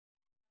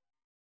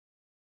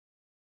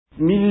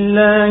بسم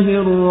الله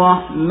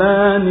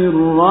الرحمن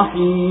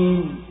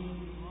الرحيم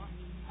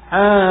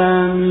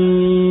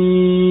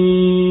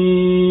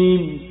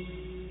حميم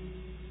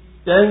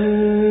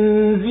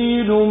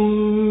تنزيل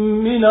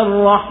من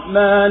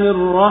الرحمن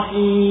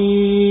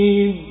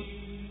الرحيم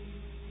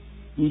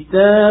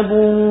كتاب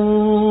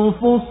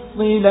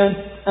فصلت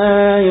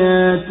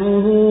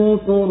آياته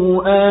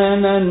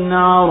قرآنا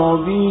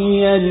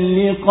عربيا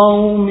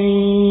لقوم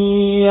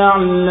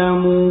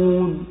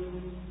يعلمون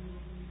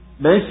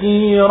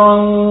بشيرا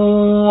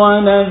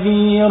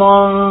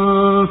ونذيرا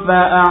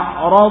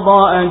فأعرض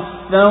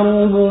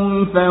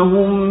أكثرهم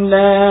فهم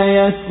لا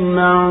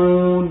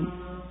يسمعون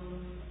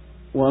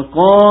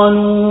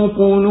وقالوا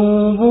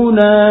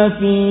قلوبنا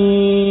في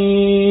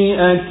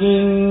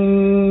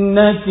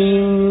أكنة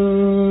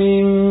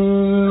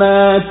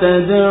مما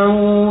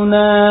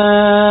تدعونا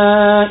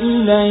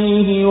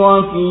إليه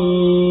وفي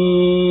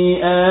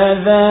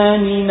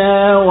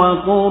آذاننا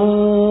وقر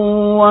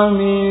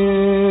ومن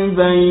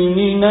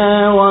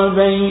بيننا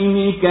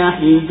وبينك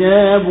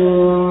حجاب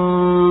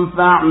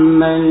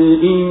فاعمل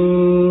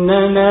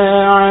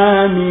إننا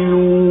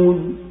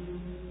عاملون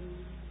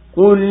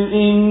قل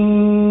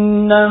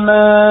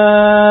إنما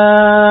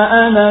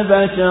أنا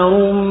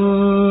بشر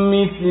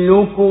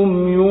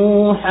مثلكم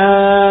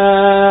يوحى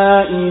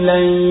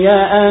إلي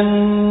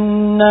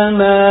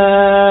أنما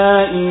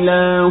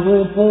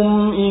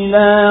إلهكم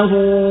إله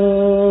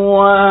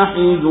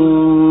واحد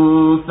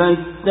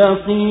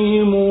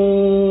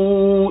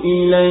فاستقيموا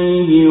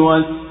إليه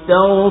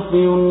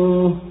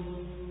واستغفروه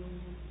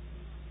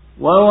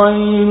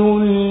وويل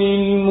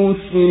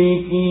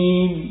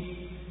للمشركين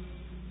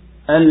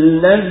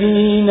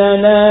الذين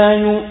لا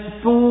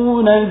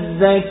يؤتون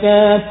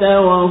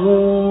الزكاة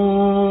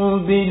وهم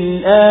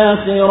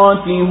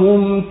بالآخرة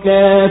هم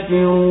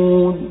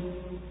كافرون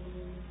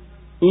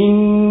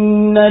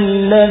إن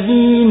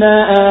الذين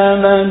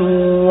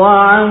آمنوا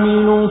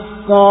وعملوا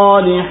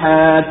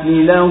الصالحات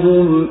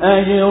لهم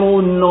أجر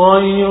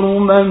غير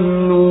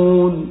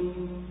ممنون.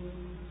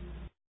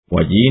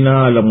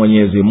 وجينا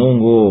لمwenyezi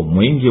Mungu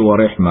mwingi wa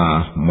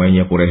rehema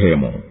mwenye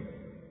kurehemu.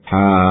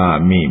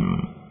 Hamim.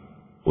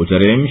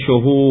 Uteremsho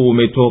huu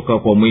umetoka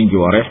kwa mwingi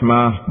wa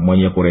rehema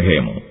mwenye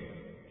kurehemu.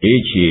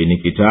 Hichi ni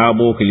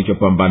kitabu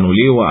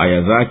kilichopambanuliwa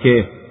aya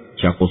zake,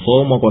 cha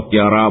kusomwa kwa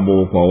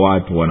Kiarabu kwa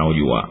watu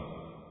wanaojua,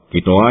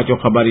 kitoacho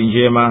habari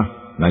njema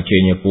na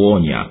chenye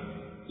kuonya,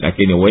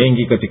 lakini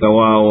wengi katika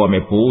wao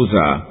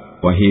wamepuuza,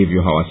 kwa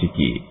hivyo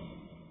hawasikii.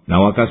 Na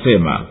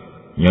wakasema,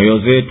 nyoyo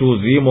zetu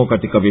zimo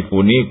katika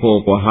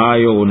vifuniko kwa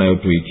hayo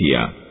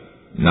unayotuitia,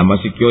 na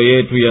masikio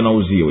yetu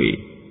yanauziwi,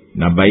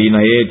 na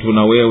baina yetu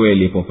na wewe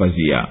lipo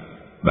pazia,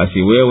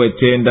 basi wewe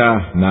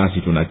tenda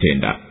nasi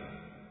tunatenda.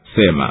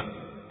 Sema,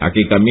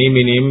 hakika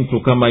mimi ni mtu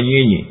kama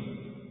nyinyi.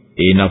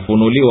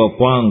 Inafunuliwa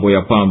kwangu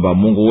ya kwamba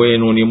Mungu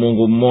wenu ni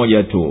Mungu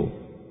mmoja tu,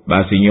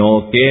 basi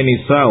nyookeni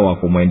sawa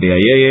kumwendea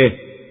yeye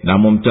na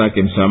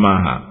mumtake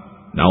msamaha,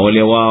 na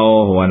ole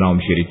wao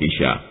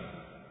wanaomshirikisha,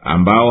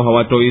 ambao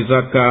hawatoi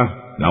zaka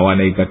na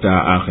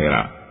wanaikataa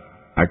akhera.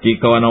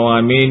 Hakika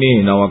wanaoamini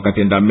na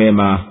wakatenda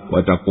mema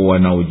watakuwa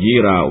na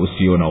ujira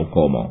usio na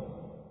ukomo.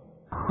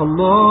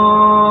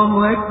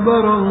 Allahu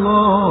Akbar,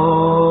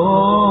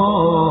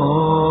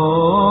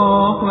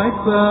 Allahu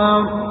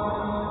Akbar,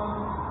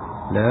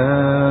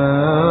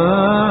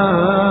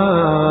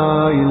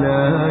 la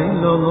ilaha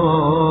illa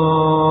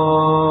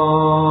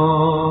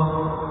Allah.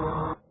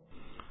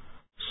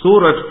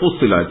 Surat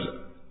Fussilat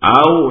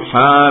au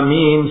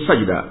Hamim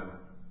Sajda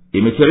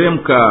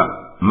imeteremka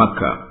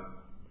Maka.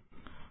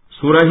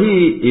 Sura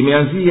hii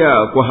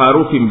imeanzia kwa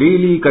harufi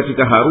mbili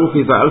katika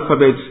harufi za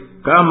alfabet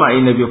kama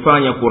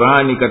inavyofanya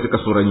Qur'ani katika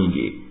sura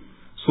nyingi.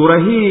 Sura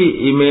hii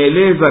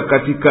imeeleza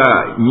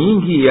katika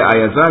nyingi ya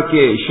aya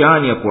zake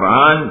shani ya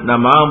Qur'an na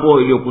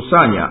mambo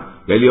iliyokusanya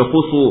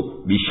yaliyohusu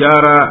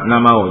bishara na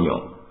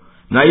maonyo,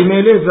 na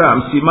imeeleza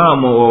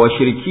msimamo wa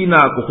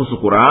washirikina kuhusu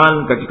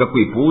Qur'an katika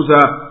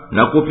kuipuuza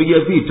na kupiga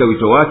vita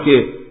wito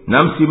wake,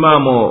 na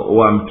msimamo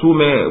wa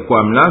mtume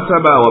kwa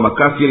mnasaba wa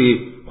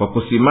makafiri kwa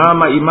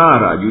kusimama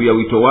imara juu ya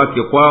wito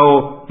wake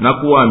kwao na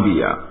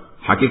kuwaambia,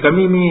 hakika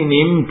mimi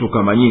ni mtu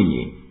kama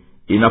nyinyi.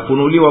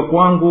 Inafunuliwa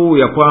kwangu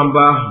ya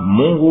kwamba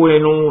Mungu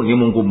wenu ni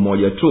Mungu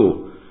mmoja tu,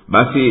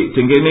 basi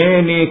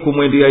tengeneeni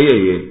kumwendea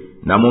yeye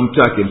na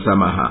mumtake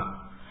msamaha.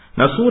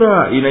 Na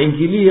sura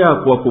inaingilia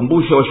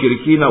kuwakumbusha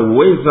washirikina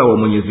uweza wa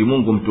Mwenyezi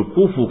Mungu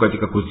mtukufu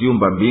katika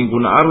kuziumba mbingu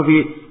na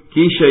ardhi,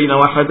 kisha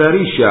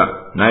inawahadharisha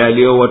na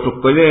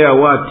yaliyowatokelea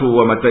watu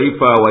wa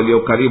mataifa walio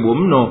karibu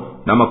mno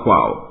na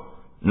makwao,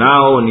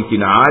 nao ni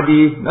kina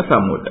Adi na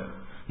Thamud,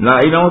 na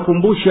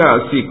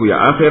inawakumbusha siku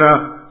ya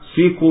akhera,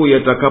 siku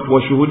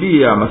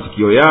yatakapowashuhudia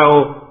masikio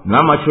yao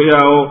na macho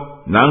yao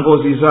na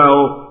ngozi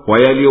zao kwa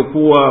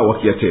yaliyokuwa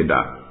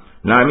wakiyatenda,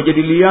 na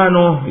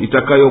mijadiliano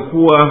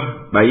itakayokuwa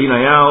baina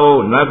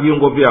yao na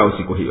viungo vyao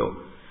siku hiyo,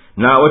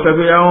 na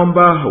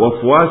watavyoyaomba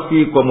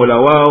wafuasi kwa Mola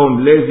wao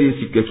mlezi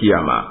siku ya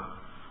Kiyama.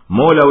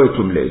 Mola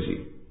wetu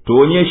mlezi,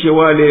 tuonyeshe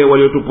wale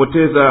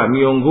waliotupoteza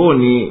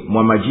miongoni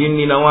mwa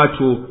majini na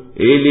watu,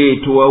 ili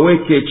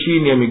tuwaweke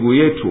chini ya miguu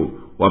yetu,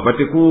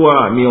 wapate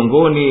kuwa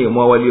miongoni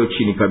mwa walio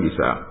chini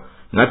kabisa.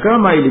 Na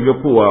kama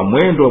ilivyokuwa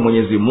mwendo wa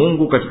Mwenyezi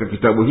Mungu katika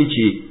kitabu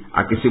hichi,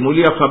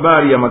 akisimulia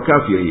habari ya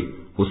makafiri,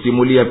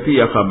 husimulia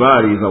pia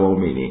habari za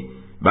waumini.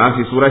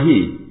 Basi sura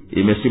hii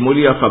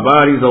imesimulia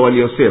habari za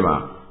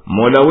waliosema,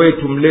 Mola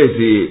wetu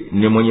mlezi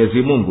ni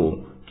Mwenyezi Mungu,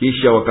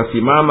 kisha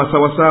wakasimama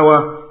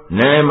sawasawa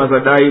neema za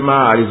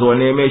daima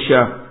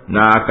alizowaneemesha,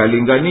 na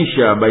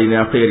akalinganisha baina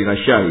ya kheri na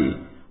shari,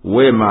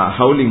 wema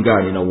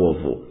haulingani na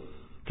uovu.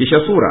 Kisha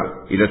sura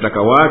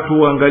inataka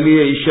watu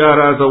waangalie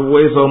ishara za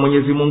uwezo wa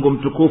Mwenyezi Mungu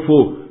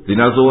mtukufu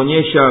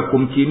zinazoonyesha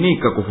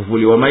kumkinika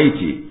kufufuliwa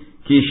maiti.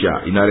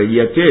 Kisha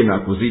inarejea tena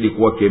kuzidi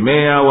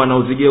kuwakemea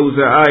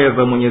wanaozigeuza aya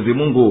za Mwenyezi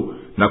Mungu,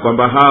 na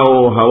kwamba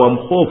hao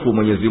hawamhofu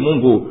Mwenyezi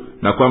Mungu,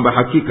 na kwamba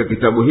hakika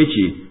kitabu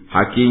hichi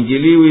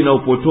hakiingiliwi na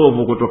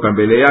upotovu kutoka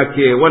mbele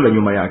yake wala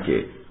nyuma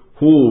yake.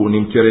 Huu ni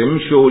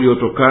mteremsho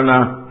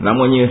uliotokana na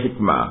mwenye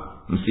hikma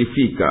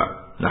msifika,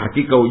 na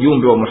hakika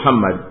ujumbe wa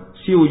Muhammad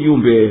si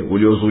ujumbe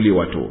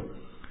uliozuliwa tu.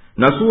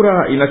 Na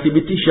sura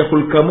inathibitisha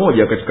hulka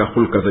moja katika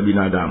hulka za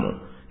binadamu,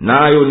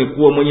 nayo ni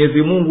kuwa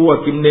Mwenyezi Mungu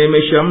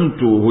akimneemesha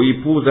mtu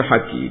huipuza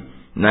haki,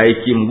 na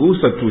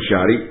ikimgusa tu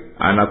shari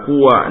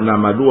anakuwa na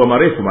madua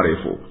marefu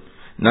marefu.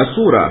 Na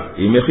sura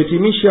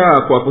imehitimisha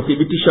kwa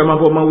kuthibitisha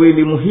mambo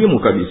mawili muhimu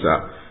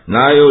kabisa,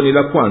 nayo ni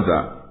la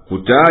kwanza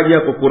kutaja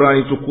kwa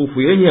Qur'ani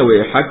tukufu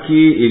yenyewe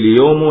haki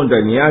iliyomo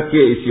ndani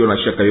yake isiyo na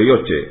shaka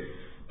yoyote.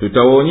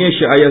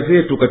 Tutawaonyesha aya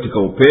zetu katika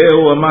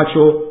upeo wa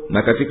macho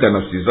na katika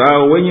nafsi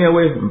zao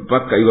wenyewe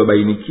mpaka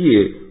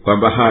iwabainikie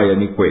kwamba haya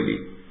ni kweli.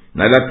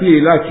 Na la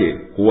pili lake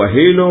kuwa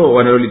hilo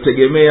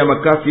wanalolitegemea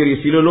makafiri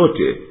si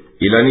lolote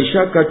ila ni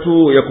shaka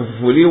tu ya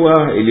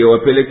kufufuliwa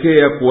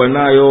iliyowapelekea kuwa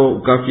nayo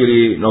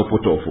ukafiri na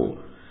upotofu.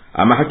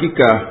 Ama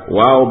hakika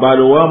wao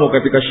bado wamo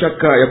katika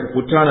shaka ya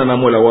kukutana na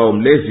Mola wao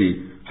mlezi,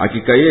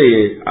 hakika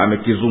yeye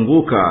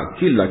amekizunguka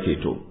kila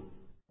kitu.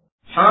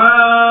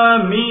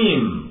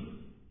 Hamim.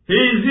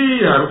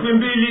 Hizi harufi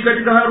mbili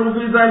katika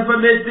harufi za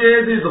alfabeti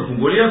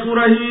zilizofungulia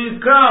sura hii,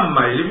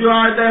 kama ilivyo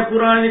ada ya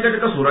Qur'ani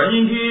katika sura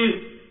nyingi,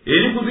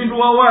 ili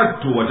kuzindua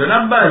watu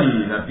watanabahi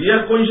na pia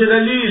kuonyesha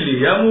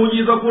dalili ya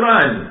muujiza wa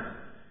Qur'ani.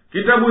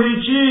 Kitabu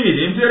hichi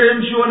ni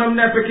mteremsho wa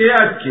namna pekee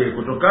yake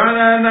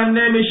kutokana na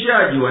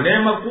mneemeshaji wa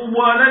neema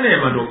kubwa na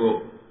neema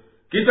ndogo.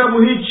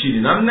 Kitabu hichi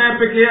ni namna ya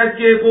pekee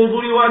yake kwa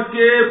uzuri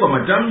wake, kwa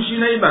matamshi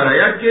na ibara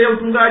yake ya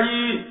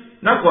utungaji,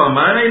 na kwa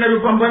maana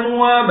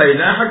inavyopambanua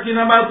baina ya haki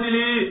na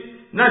batili,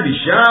 na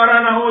bishara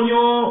na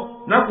onyo,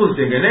 na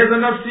kuzitengeneza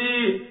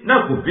nafsi, na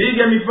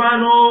kupiga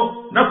mifano,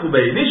 na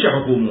kubainisha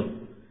hukumu.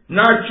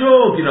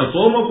 Nacho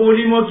kinasomwa kwa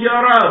ulimi wa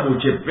Kiarabu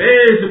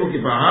chepesi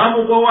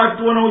kukifahamu kwa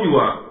watu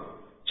wanaojua,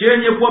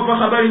 chenye kuwapa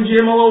habari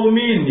njema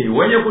waumini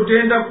wenye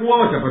kutenda kuwa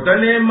watapata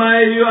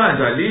neema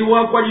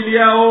iliyoandaliwa kwa ajili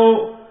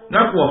yao,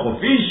 na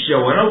kuwahofisha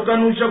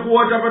wanaokanusha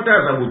kuwa watapata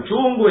adhabu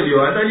chungu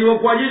iliyoandaliwa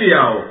kwa ajili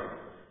yao.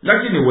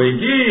 Lakini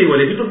wengi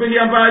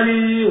walikitupilia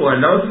mbali,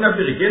 wala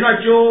wasinafirike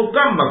nacho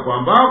kama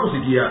kwamba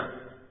hakusikia.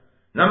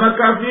 Na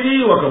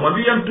makafiri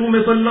wakamwambia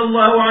Mtume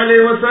sallallahu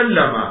alaihi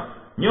wasallama,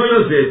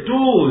 nyoyo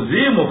zetu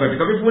zimo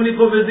katika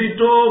vifuniko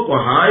vizito kwa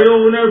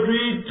hayo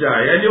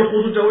unayotuita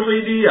yaliyohusu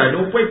tauhidi, yani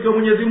upweke wa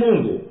Mwenyezi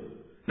Mungu,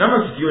 na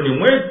masikioni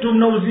mwetu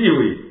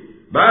mnauziwi.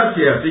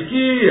 Basi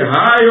asikii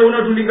hayo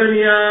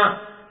unatulingania,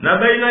 na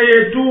baina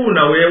yetu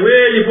na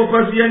wewe lipo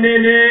pazia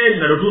nene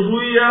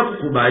linalotuzuia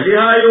kukubali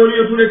hayo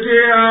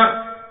uliyotuletea.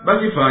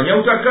 Basi fanya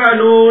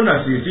utakalo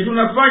na sisi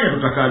tunafanya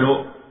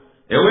tutakalo.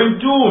 Ewe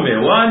Mtume,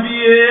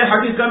 waambie,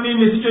 hakika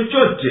mimi si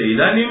chochote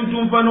ila ni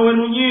mtu mfano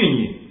wenu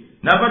nyinyi,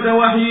 napata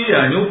wahi,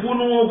 yani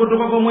ufunuo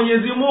kutoka kwa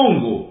Mwenyezi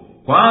Mungu,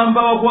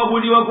 kwamba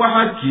wakuabudiwa kwa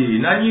haki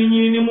na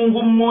nyinyi ni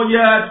Mungu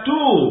mmoja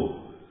tu.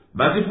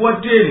 Basi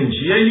fuateni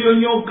njia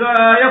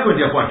iliyonyoka ya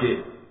kwenda kwake,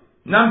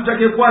 na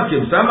mtake kwake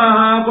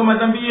msamaha kwa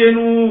madhambi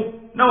yenu.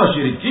 Na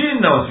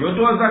washirikina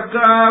wasiotoa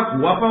zaka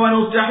kuwapa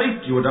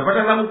wanaostahiki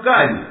watapata adhabu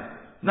kali,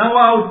 na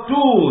wao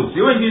tu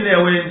si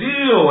wenginewe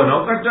ndio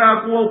wanaokataa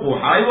kuwa uko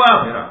hai wa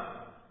akhera.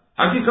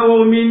 Hakika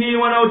waumini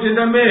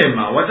wanaotenda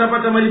mema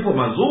watapata malipo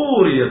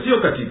mazuri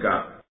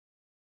yasiyokatika.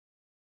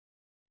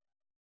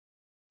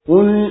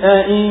 قُلْ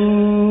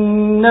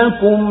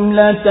أَئِنَّكُمْ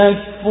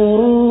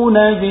لَتَكْفُرُونَ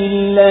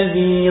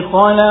بِالَّذِي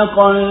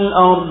خَلَقَ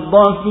الْأَرْضَ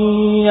فِي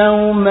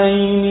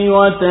يَوْمَيْنِ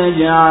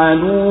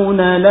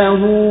وَتَجْعَلُونَ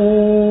لَهُ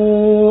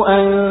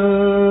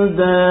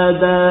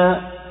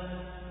أَندَادًا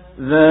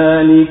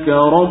ذَلِكَ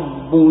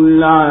رَبُّ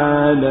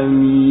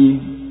الْعَالَمِينَ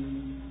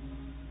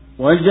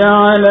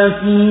وَجَعَلَ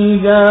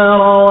فِيهَا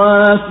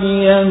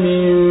رَوَاسِيَ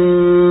مِن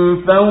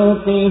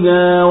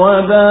فَوْقِهَا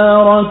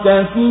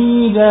وَبَارَكَ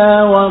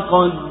فِيهَا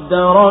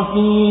وَقَدَّرَ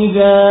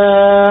فِيهَا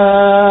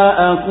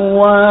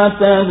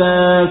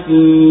أَقْوَاتَهَا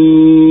فِي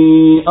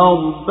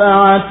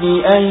 4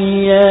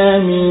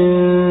 أَيَّامٍ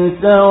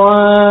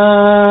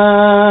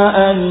سَوَاءً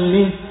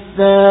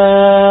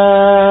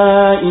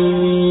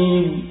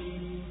لِلسَّائِلِينَ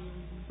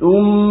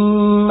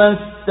ثُمَّ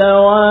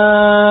اسْتَوَى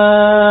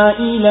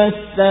إِلَى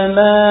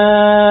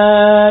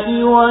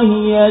السَّمَاءِ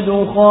وَهِيَ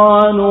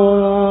دُخَانٌ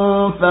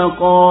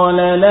فَقَالَ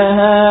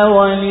لَهَا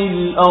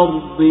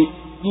وَلِلْأَرْضِ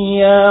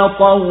أُوتِيَا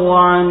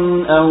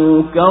طَوْعًا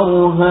أَوْ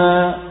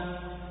كَرْهًا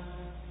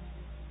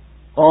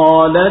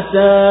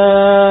قَالَتَا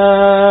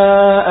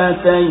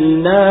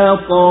أَتَيْنَا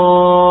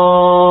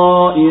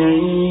طَائِعِينَ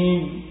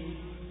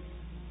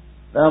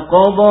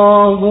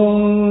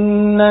فَقَضَاهُنَّ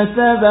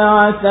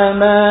 7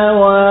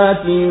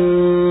 سَمَاوَاتٍ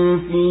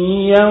فِي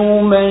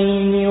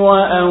يَوْمَيْنِ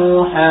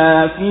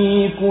وَأَوْحَى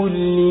فِي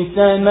كُلِّ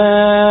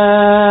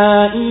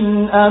سَمَاءٍ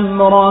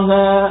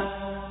أَمْرَهَا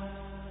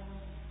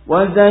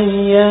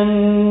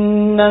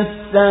وَزَيَّنَّا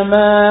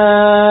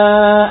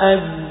السَّمَاءَ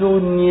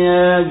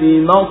الدُّنْيَا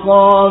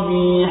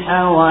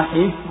بِمَصَابِيحَ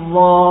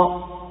وَحِفْظًا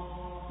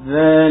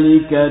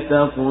ذَلِكَ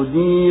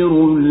تَقْدِيرُ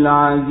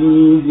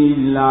الْعَزِيزِ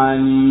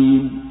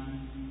الْعَلِيمِ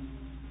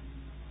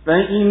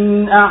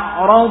فَإِنْ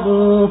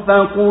أَعْرَضُوا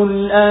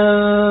فَقُلْ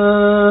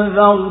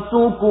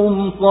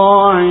أَنذَرْتُكُمْ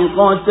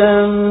صَاعِقَةً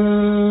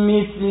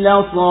مِثْلَ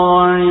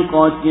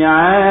صَاعِقَةِ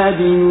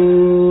عَادٍ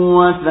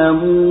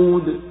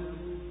وَثَمُودَ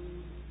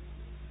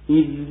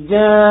إِذْ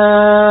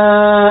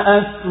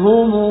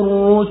جَاءَتْهُمُ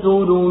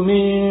الرُّسُلُ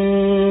مِنْ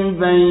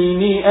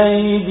بَيْنِ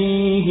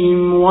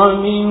أَيْدِيهِمْ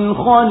وَمِنْ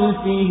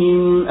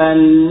خَلْفِهِمْ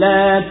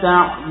أَلَّا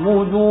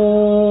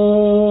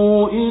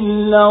تَعْبُدُوا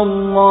إِلَّا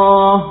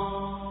اللَّهَ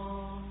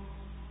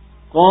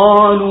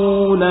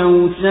قالوا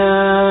لو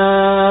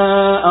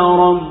شاء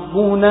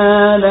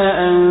ربنا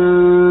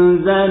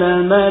لأنزل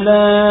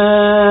ملائكة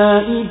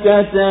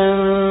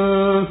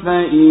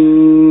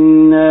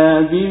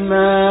فإنا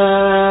بما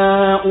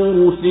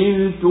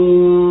أرسلتم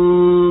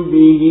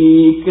به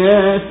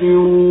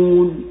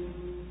كافرون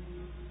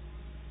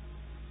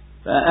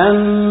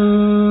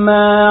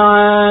فأما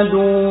عاد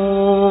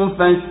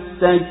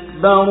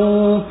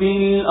فاستكبروا في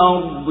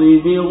الأرض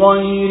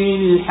بغير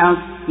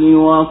الحق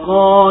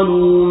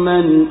وقالوا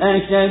من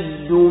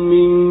أشد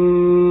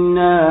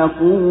منا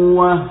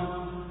قوة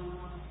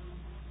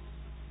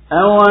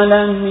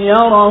أولم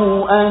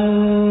يروا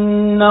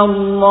أن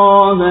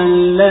الله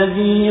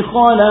الذي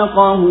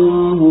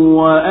خلقهم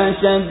هو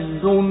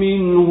أشد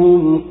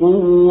منهم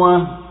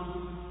قوة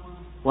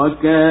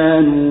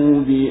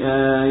وكانوا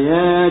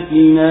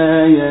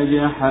بآياتنا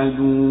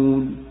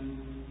يجحدون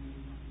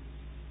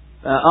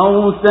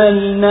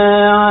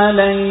فأرسلنا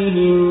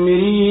عليهم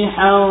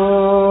ريحا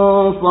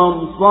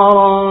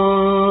صرصرا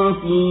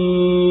في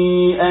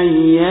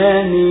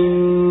أيام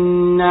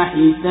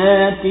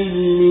نحسات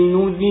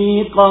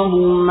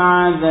لنذيقهم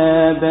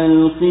عذاب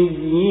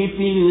الخزي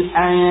في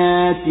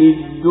الحياة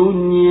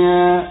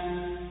الدنيا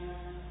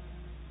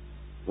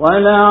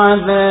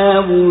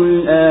ولعذاب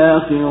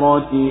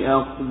الآخرة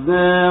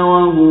أخزى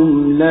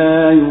وهم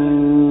لا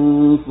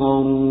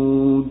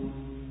ينصرون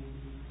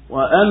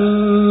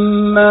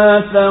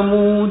وأما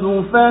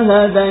ثمود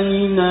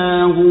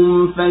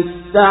فهديناهم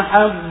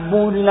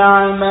فاستحبوا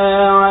العمى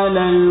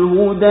على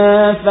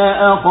الهدى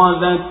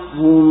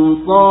فأخذتهم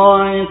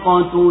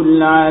صاعقة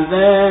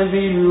العذاب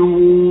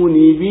الهون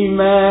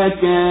بما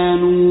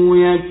كانوا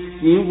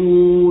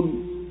يكسبون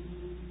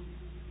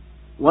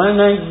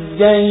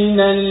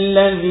ونجينا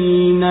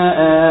الذين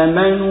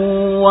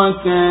آمنوا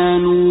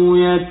وكانوا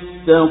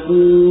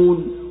يتقون.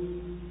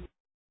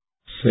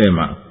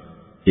 Sema,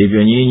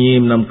 hivyo nyinyi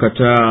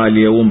mnamkataa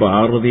aliyeumba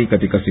ardhi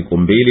katika siku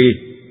 2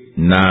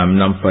 na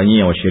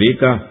mnamfanyia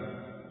washirika.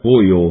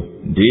 Huyo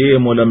ndiye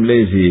Mola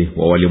mlezi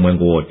wa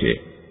walimwengu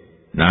wote,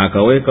 na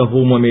akaweka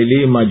humo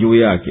milima juu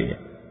yake,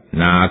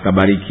 na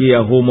akabarikia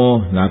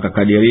humo na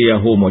akakadiria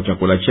humo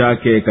chakula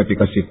chake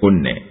katika siku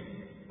 4.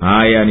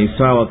 Haya ni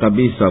sawa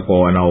kabisa kwa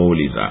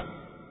wanaouliza.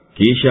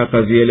 Kisha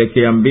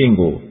akazielekea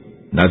mbingu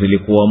na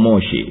zilikuwa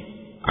moshi,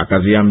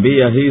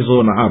 akaziambia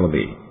hizo na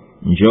ardhi,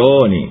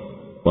 njooni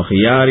kwa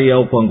khiari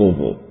au kwa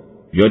nguvu.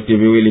 Vyote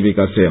viwili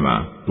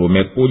vikasema,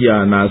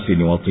 tumekuja nasi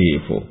ni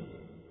watiifu.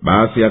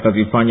 Basi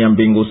akazifanya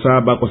mbingu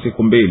 7 kwa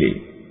siku 2,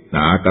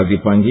 na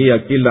akazipangia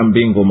kila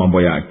mbingu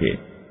mambo yake,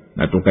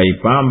 na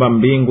tukaipamba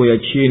mbingu ya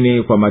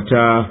chini kwa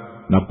mataa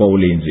na kwa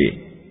ulinzi.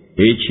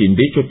 Hichi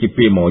ndicho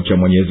kipimo cha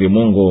Mwenyezi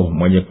Mungu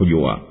mwenye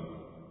kujua.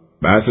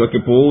 Basi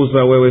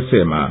wakipuuza wewe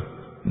sema,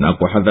 na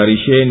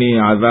kuhadharisheni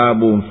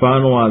adhabu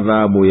mfano wa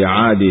adhabu ya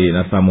Adi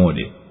na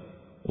Thamudi.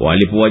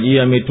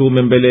 Walipowajia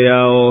mitume mbele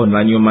yao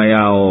na nyuma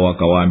yao,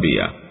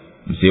 wakawaambia,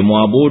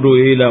 msimwabudu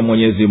ila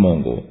Mwenyezi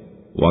Mungu.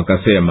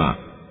 Wakasema,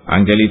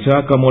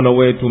 angelitaka Mola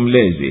wetu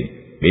mlezi,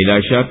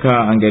 bila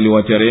shaka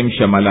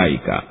angeliwateremsha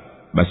malaika,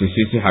 basi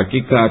sisi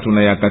hakika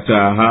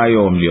tunayakataa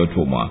hayo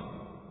mliotumwa.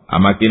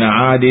 Ama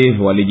kina Adi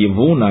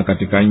walijivuna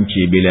katika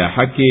nchi bila ya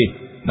haki,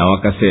 na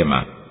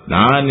wakasema,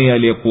 nani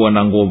aliyekuwa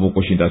na nguvu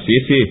kushinda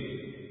sisi?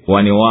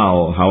 Kwani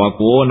wao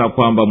hawakuona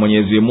kwamba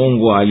Mwenyezi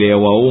Mungu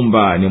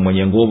aliyewaumba ni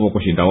mwenye nguvu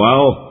kushinda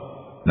wao?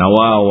 Na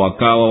wao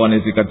wakawa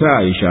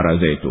wanazikataa ishara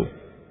zetu.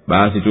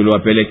 Basi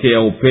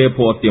tuliwapelekea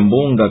upepo wa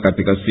kimbunga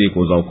katika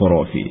siku za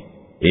ukorofi,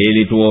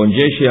 ili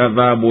tuwaonjeshe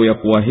adhabu ya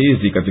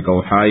kuwahizi katika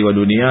uhai wa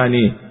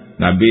duniani,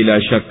 na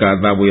bila shaka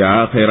adhabu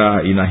ya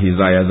akhera ina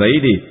hizaya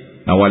zaidi,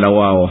 na wala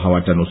wao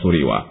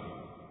hawatanusuriwa.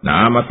 Na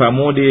ama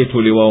Thamudi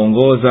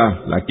tuliwaongoza,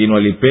 lakini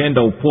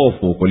walipenda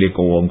upofu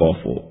kuliko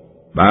uongofu.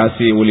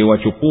 basi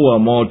uliwachukua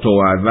moto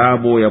wa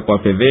adhabu ya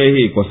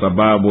kuwafedhehi kwa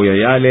sababu ya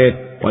yale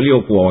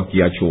waliokuwa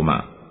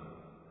wakiyachuma,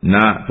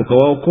 na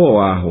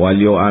tukawaokoa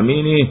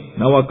walioamini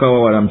na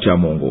wakawa wanamcha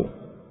Mungu.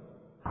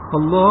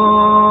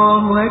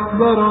 Allahu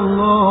Akbar,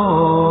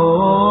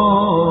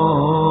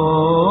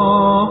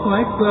 Allahu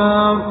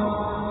Akbar,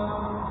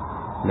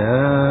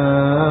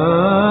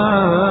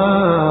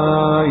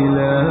 la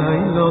ilaha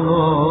illa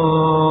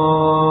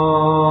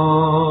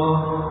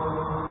Allah.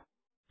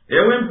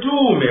 Ewe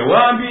Mtume,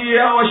 waambie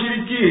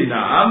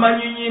washirikina, ama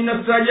nyinyi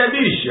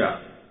mnastajabisha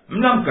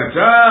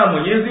mnamkataa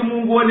Mwenyezi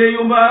Mungu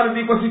aliyeumba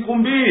ardhi kwa siku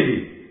 2,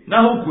 na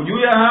huku juu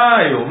ya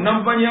hayo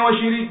mnamfanyia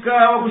washirika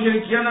wa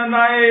kushirikiana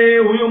naye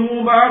huyo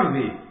muumba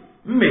ardhi,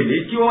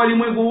 mmiliki wa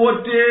walimwengu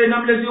wote na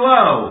mlezi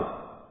wao.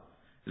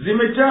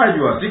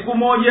 Zimetajwa siku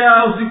moja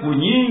au siku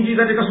nyingi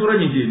katika sura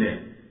nyingine.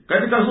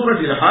 Katika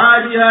surati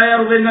Al-Hadi aya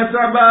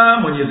 47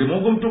 Mwenyezi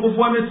Mungu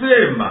mtukufu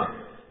amesema,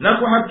 na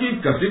kwa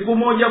hakika siku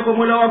moja kwa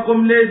Mola wako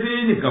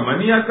mlezi ni kama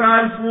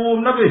miaka 1000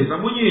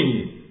 mnavyohesabu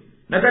nyinyi.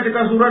 Na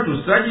katika suratu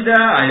Sajida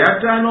aya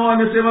 5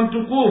 amesema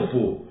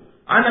mtukufu,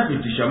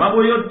 anapitisha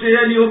mambo yote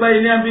yaliyo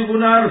baina ya mbingu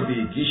na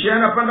ardhi, kisha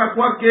anapanda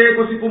kwake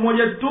kwa siku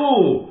moja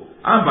tu,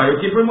 ambayo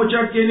kipimo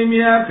chake ni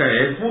miaka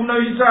 1000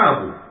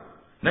 mnayohesabu.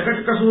 Na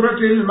katika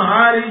surati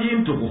Al-Ma'arij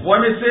mtukufu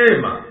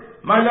amesema,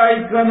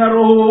 malaika na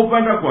roho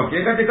upanda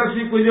kwake katika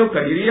siku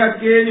iliyokadiri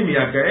yake ni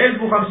miaka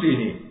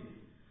 50,000.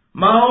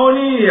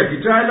 Maoni ya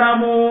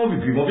kitaalamu,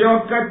 vipimo vya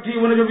wakati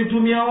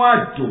wanavyovitumia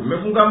watu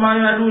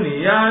vimefungamana na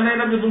dunia na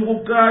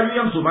inavyozunguka juu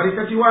ya msumari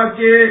kati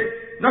wake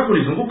na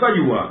kulizunguka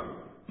jua.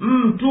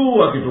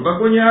 Mtu akitoka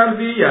kwenye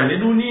ardhi, yani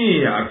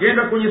dunia,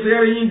 akenda kwenye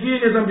sayari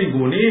nyingine za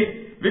mbinguni,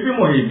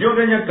 vipimo hivyo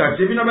vya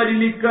nyakati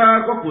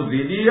vinabadilika kwa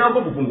kuzidi au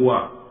kwa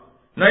kupungua.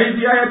 Na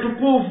hizi aya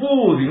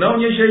tukufu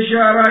zinaonyesha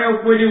ishara ya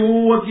ukweli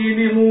huu wa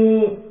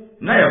kielimu,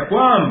 na ya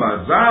kwamba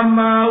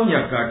zama au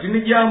nyakati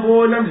ni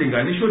jambo la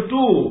mlinganisho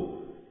tu.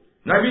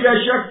 Na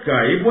bila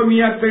shaka ipo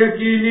miaka ya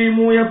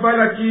kielimu ya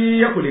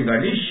falaki ya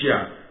kulinganisha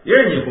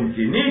yenye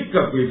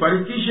kumkinika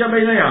kuifarikisha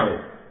baina yao.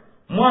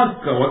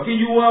 Mwaka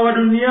wakijua wa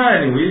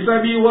duniani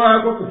huhesabiwa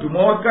kwa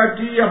kupimwa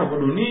wakati ambapo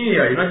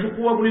dunia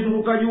inachukua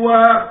kulizunguka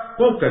jua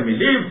kwa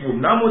ukamilifu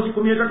mnamo siku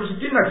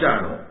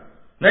 365,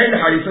 na ile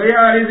hali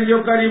sayari zilizo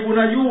karibu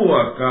na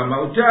jua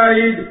kama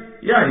Utaid,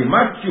 yani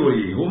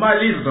Mercury,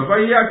 humaliza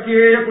safari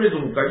yake ya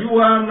kulizunguka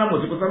jua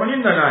mnamo siku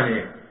 88.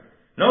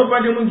 Na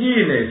upande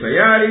mwingine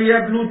sayari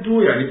ya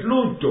Pluto, yani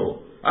Pluto,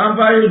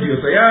 ambayo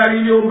ndiyo sayari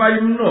iliyo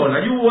mbali mno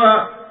na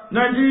jua,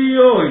 na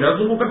ndiyo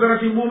inazunguka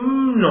taratibu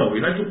mno,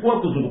 inachukua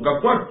kuzunguka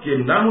kwake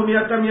mnamo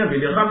miaka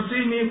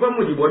 250 kwa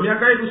mujibu wa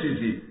miaka yetu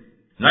sisi.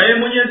 Naye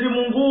Mwenyezi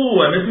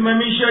Mungu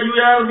amesimamisha juu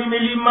ya ardhi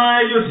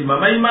milima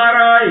iliyosimama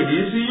imara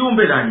ili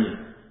isiyumbe nanyi,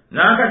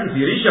 na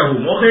akakithirisha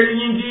humo kheri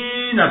nyingi,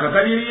 na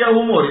akakadiria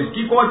humo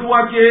riziki kwa watu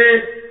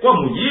wake kwa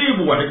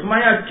mujibu wa hikma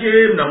yake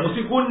mnamo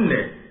siku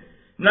 4.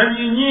 Na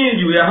nyinyi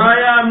juu ya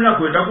haya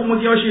mnakwenda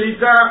kumwekea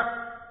washirika,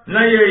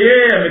 na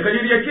yeye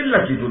amekadiria kila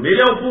kitu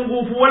bila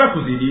upungufu wala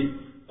kuzidi.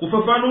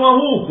 Kufafanua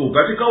huku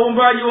katika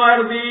uumbaji wa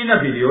ardhi na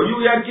vilio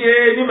juu yake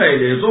ni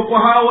maelezo kwa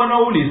hao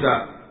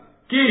wanaouliza.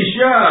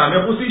 Kisha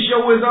amehusisha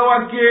uweza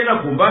wake na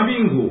kumba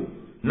mbingu,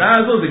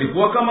 nazo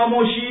zilikuwa kama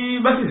moshi,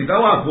 basi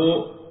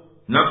zikawapo.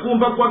 Na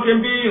kumba kwake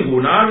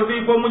mbingu na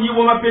ardhi kwa mujibu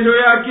wa mapendo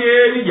yake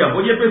ni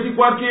jambo jepesi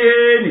kwake,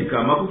 ni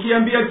kama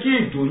kukiambia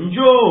kitu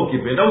njoo,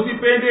 ukipenda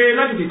usipende,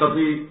 na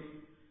kikikati.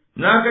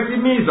 Na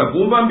akatimiza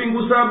kuumba mbingu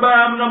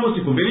 7 mnamo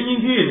siku 2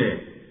 nyingine,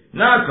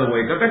 na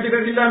akaweka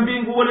katika kila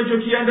mbingu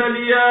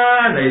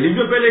walichokiandalia na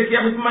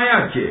ilivyopelekea hikma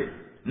yake.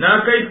 Na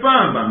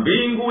akaipamba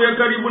mbingu ya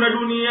karibu na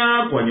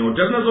dunia kwa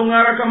nyota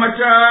zinazong'ara kama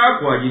taa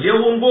kwa ajili ya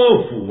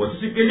uongofu,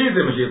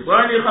 wasisikilize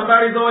mashetani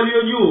habari za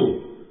walio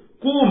juu.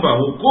 Kumba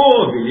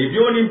huko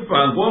vilivyo ni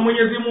mpango wa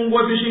Mwenyezi Mungu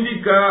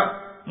asishindika,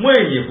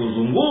 mwenye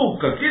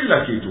kuzunguka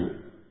kila kitu.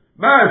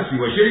 Basi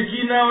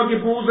washirikina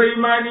wakipuuza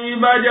imani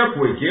baada ya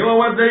kuwekewa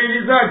wadhalili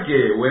zake,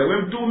 wewe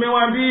Mtume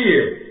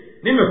waambie,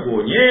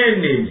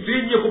 nimekuonyeni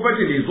msije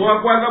kupatilizwa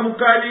kwa adhabu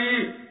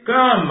kali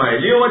kama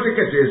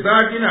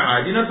iliyowateketeza kina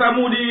Adi na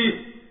Thamudi.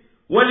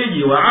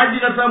 Walijiwa Adi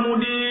na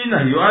Thamudi na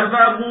hiyo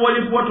adhabu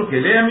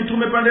walipowatokelea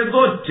mitume pande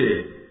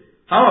zote.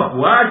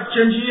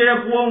 Hawakuacha njia ya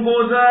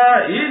kuongoza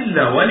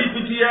ila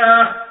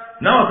walipitia,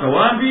 na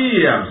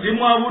wakawaambia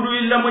msimwabudu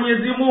ila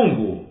Mwenyezi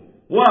Mungu.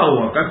 Wao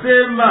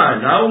wakasema,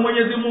 lao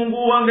Mwenyezi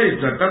Mungu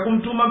angelitaka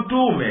kumtuma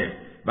mtume,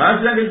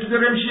 basi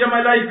angelituteremshia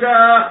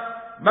malaika.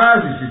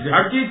 Basi sisi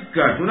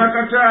hakika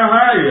tunakataa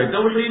hayo ya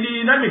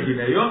tauhidi na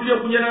mengineyo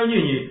mliokuja nayo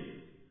nyinyi.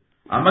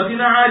 Ama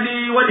kina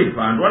Adi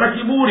walipandwa na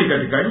kiburi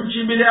katika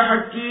nchi bila ya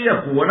haki ya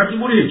kuwa na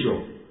kiburi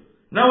hicho,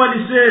 na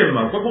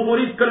walisema kwa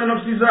kughurika na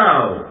nafsi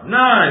zao,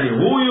 nani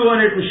huyu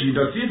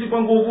anayetushinda sisi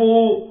kwa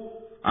nguvu?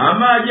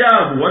 Ama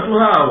ajabu, watu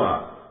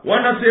hawa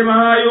wanasema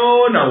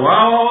hayo na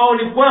wao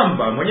ni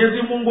kwamba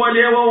Mwenyezi Mungu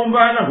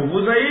aliyewaumba na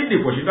nguvu zaidi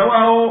kwa shinda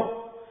wao,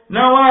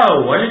 na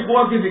wao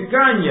walikuwa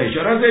wakizikanya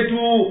ishara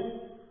zetu.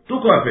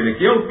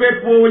 Tukawapelekea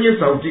upepo wenye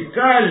sauti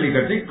kali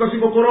katika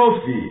siku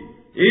korofi,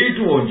 ili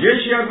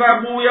tuonjeshe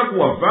adhabu ya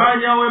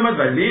kuwafanya wawe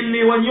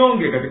madhalili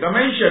wanyonge katika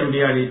maisha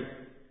duniani.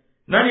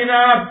 Na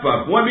ninaapa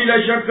kuwa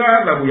bila shaka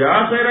adhabu ya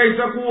akhera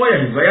itakuwa ya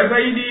hizaya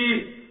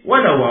zaidi,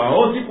 wala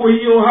wao siku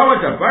hiyo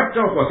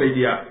hawatapata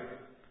kuwasaidia.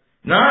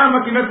 Na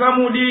makina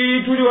Samudi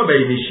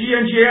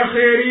tuliwabainishia njia ya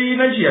kheri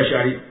na njia ya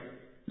shari,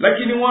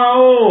 lakini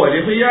wao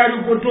walihiari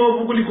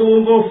upotovu kuliko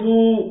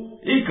uongofu,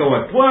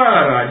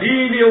 ikawatwara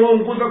adili ya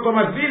waunguza kwa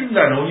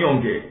madhila na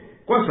unyonge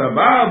kwa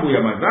sababu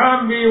ya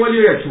madhambi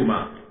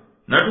walioyachuma.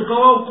 Na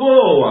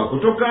tukawaokoa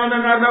kutokana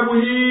na adhabu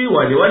hii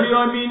wale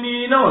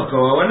walioamini na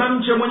wakawa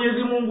wanamcha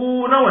Mwenyezi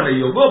Mungu na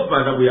wanaiogopa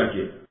adhabu yake.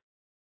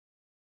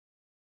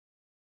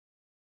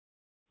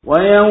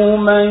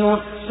 وَيَوْمَ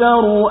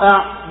يُحْشَرُ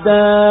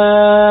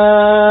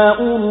أَعْدَاءُ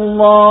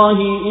اللَّهِ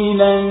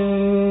إِلَى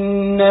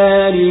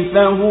النَّارِ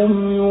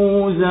فَهُمْ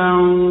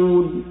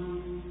يُوزَعُونَ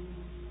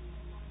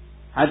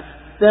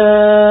حَتَّى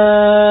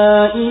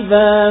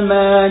إِذَا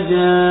مَا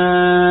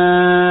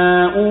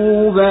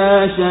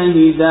جَاءُوهَا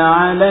شَهِدَ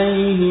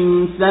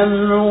عَلَيْهِمْ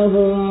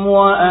سَمْعُهُمْ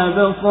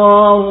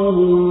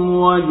وَأَبْصَارُهُمْ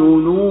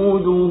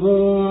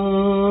وَجُلُودُهُمْ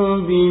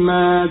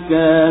بِمَا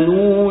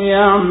كَانُوا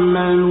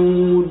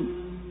يَعْمَلُونَ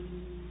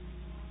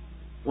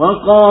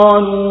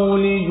وَقَالُوا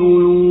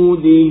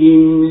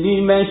لِجُلُودِهِمْ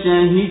لِمَ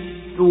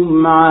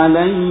شَهِدتُّمْ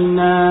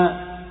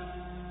عَلَيْنَا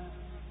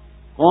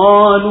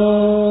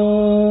قَالُوا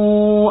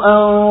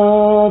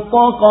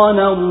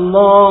أَنطَقَنَا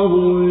اللَّهُ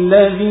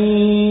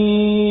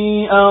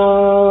الَّذِي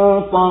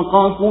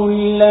أَنطَقَ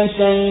كُلَّ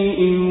شَيْءٍ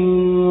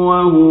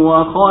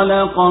وَهُوَ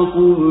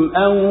خَلَقَكُمْ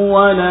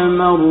أَوَّلَ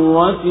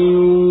مَرَّةٍ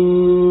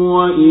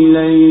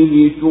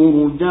وَإِلَيْهِ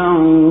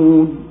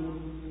تُرْجَعُونَ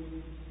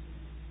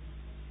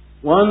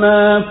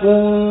وَمَا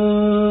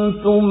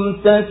كُنتُمْ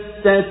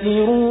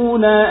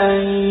تَسْتَتِرُونَ أَن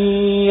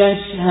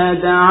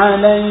يَشْهَدَ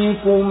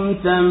عَلَيْكُمْ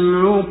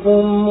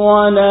سَمْعُكُمْ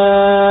وَلَا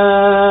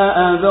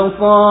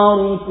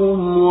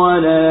أَبْصَارُكُمْ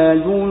وَلَا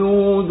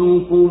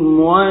جُلُودُكُمْ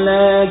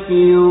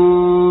وَلَكِنْ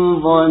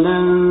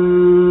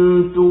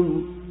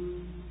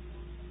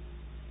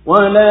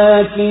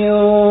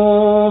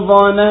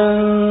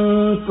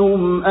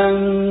ظَنَنْتُمْ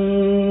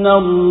أَنَّ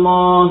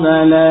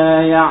اللَّهَ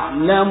لَا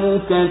يَعْلَمُ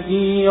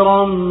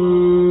كَثِيرًا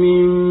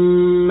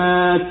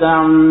مِّمَّا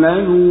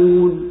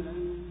تَعْمَلُونَ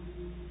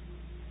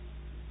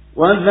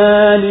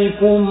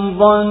وَذَلِكُمْ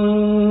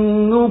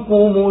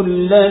ظَنُّكُمُ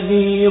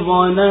الَّذِي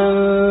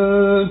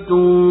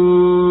ظَنَنْتُمْ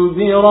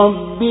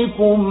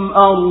بِرَبِّكُمْ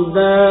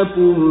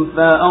أَرْدَاكُمْ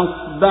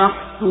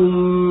فَأَصْبَحْتُمْ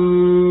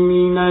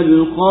مِنَ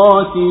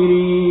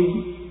الْخَاسِرِينَ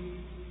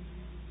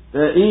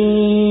فَإِن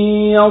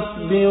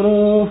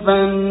يَصْبِرُوا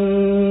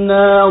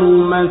فَالنَّارُ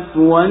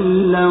مَثْوًى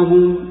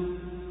لَهُمْ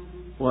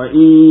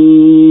وَإِن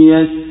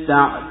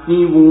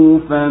يَسْتَعْتِبُوا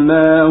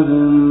فَمَا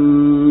هُمْ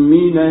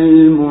مِنَ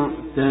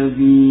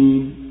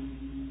الْمُعْتَبِينَ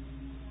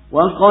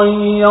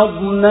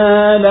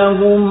وَقَيَّضْنَا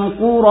لَهُمْ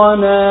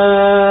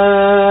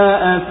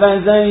قُرَنَاءَ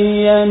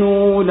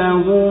فَزَيَّنُوا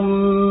لَهُم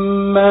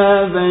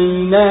مَّا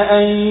بَيْنَ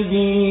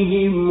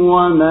أَيْدِيهِمْ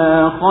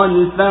وَمَا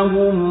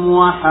خَلْفَهُمْ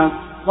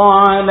وَحَقَّ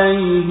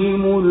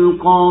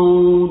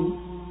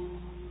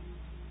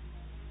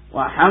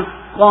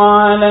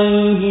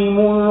عليهم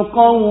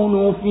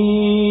القول في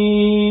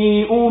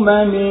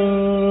أمم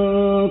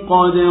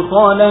قد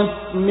خلت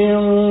من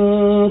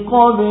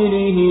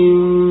قبلهم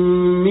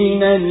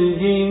من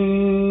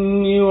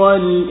الجن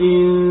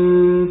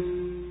والإنس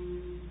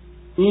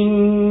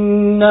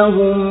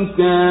إنهم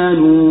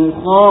كانوا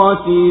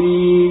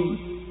خاسرين.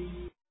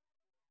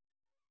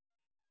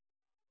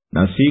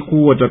 Na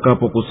siku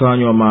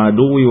watakapokusanywa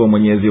maadui wa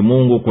Mwenyezi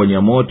Mungu kwenye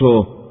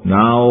moto,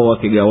 nao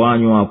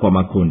wakigawanywa kwa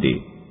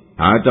makundi,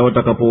 hata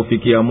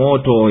watakapoufikia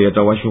moto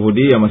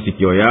yatawashuhudia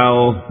masikio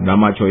yao na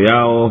macho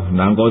yao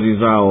na ngozi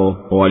zao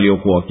kwa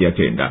waliokuwa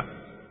wakiyatenda.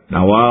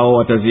 Na wao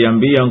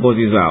wataziambia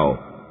ngozi zao,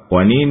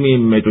 kwa nini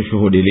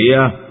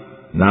mmetushuhudilia?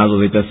 Nazo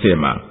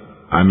zitasema,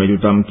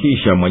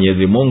 ametutamkisha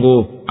Mwenyezi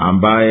Mungu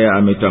ambaye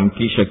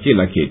ametamkisha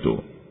kila kitu.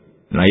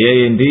 Na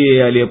yeye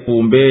ndiye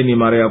aliyekuumbeni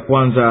mara ya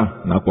kwanza,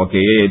 na kwake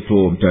yeye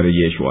tu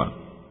mtarejeshwa.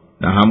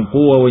 Na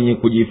hamkuwa wenye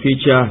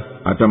kujificha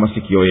hata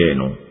masikio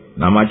yenu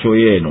na macho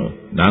yenu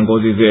na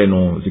ngozi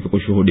zenu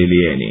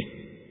zikikushuhudilieni,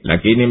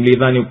 lakini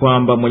mlidhani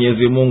kwamba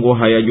Mwenyezi Mungu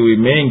hayajui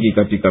mengi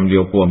katika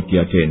mliokuwa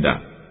mkiyatenda.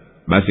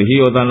 Basi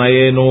hiyo dhana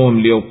yenu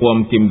mliokuwa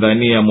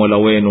mkimdhania Mola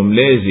wenu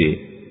mlezi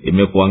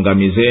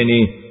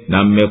imekuangamizeni,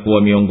 na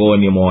mmekuwa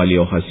miongoni mwa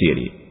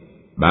waliohasiri.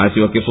 Basi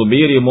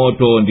wakisubiri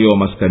moto ndio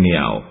maskani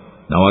yao,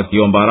 na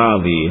wakiomba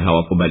radhi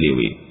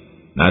hawakubaliwi.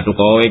 Na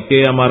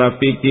tukawawekea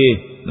marafiki,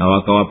 na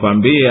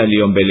wakawapambia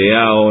aliyo mbele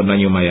yao na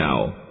nyuma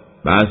yao.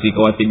 Basi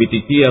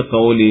ikawathibitikia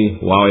kauli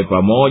wawe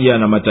pamoja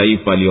na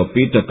mataifa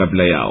aliyopita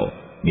kabla yao,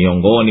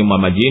 miongoni mwa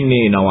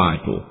majini na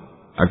watu.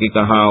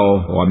 Hakika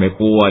hao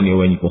wamekuwa ni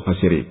wenye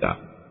kuhasirika.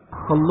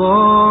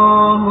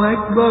 Allahu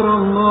Akbar,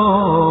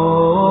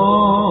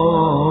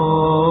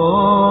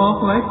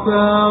 Allahu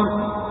Akbar,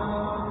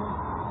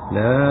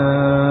 la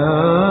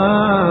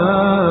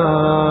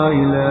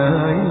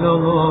ilaha illa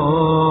Allah.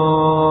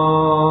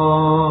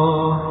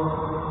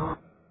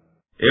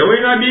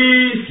 Ewe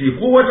nabii,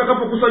 siku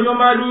watakapo walipokusanywa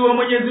maadui wa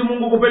Mwenyezi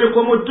Mungu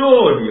kupelekwa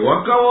motoni,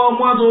 wakawa wa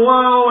mwanzo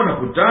wao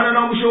wanakutana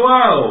na mwisho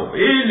wao,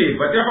 ili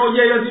pate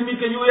hoja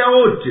ilazimike juu ya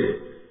wote,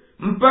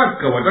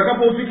 mpaka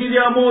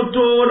watakapofikiria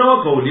moto na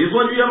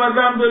wakaulizwa juu ya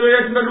madhambi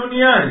waliyotenda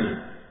duniani,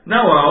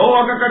 na wao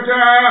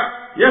wakakataa.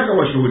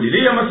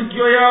 Yakawashuhudilia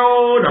masikio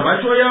yao na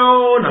macho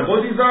yao na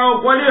ngozi zao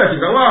kwa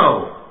waliyotenda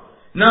wao.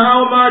 Na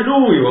hao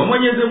maadui wa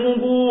Mwenyezi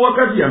Mungu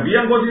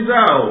wakaziambia ngozi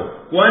zao,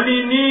 kwa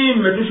nini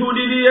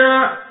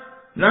mmetushuhudilia?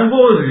 Na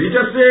ngozi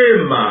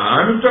zitasema,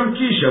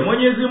 ametutamkisha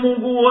Mwenyezi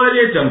Mungu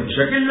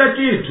aliyetamkisha kila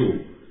kitu,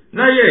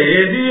 na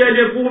yeye ndiye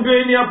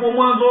aliyekuumbeni hapo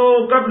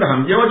mwanzo kabla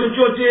hamjawa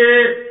chochote,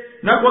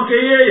 na kwake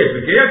yeye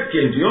peke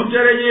yake ndiyo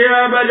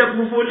mtarejea baada ya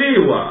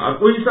kufufuliwa,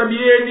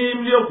 akuhisabieni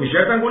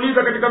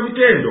mliokwishatanguliza katika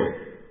vitendo.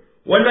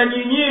 Wala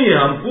nyinyi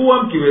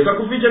hamkuwa mkiweza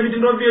kuficha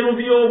vitendo vyenu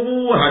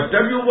viovu,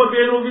 hata viungo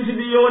vyenu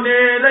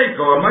visivione, na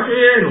ikawa macho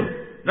yenu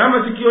na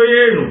masikio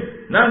yenu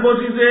na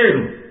ngozi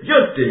zenu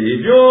vyote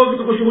hivyo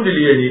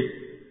vikakushuhudilieni.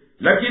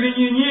 Lakini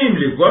nyinyi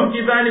mlikuwa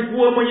mkidhani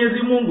kuwa Mwenyezi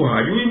Mungu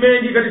hajui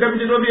mengi katika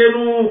vitendo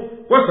vyenu,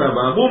 kwa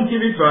sababu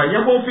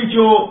mkivifanya kwa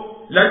uficho.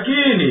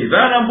 Lakini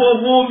dhana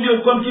mbovu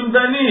mliokuwa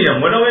mkimdhania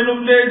Mola wenu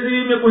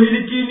mlezi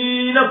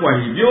imekuhilikini, na kwa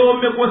hivyo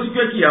mmekuwa siku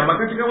ya kiyama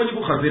katika wenye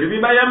kukhasiri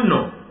vibaya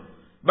mno.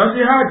 Basi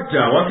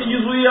hata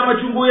wakijizuia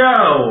machungu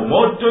yao,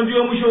 moto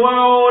ndiyo mwisho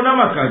wao na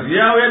makazi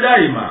yao ya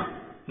daima.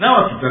 Na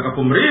wakitaka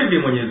kumridhi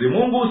Mwenyezi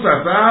Mungu,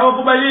 sasa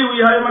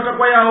hawakubaliwi hayo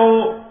matakwa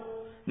yao.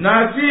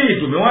 Nasi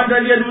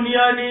tumewaandalia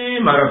duniani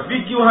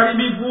marafiki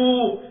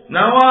waharibifu,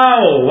 na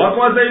wao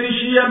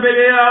wakawazainishia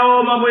mbele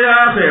yao mambo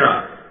ya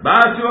akhera.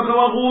 Basi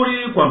wakawaghuri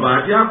kwamba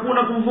ati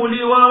hakuna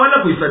kufufuliwa wala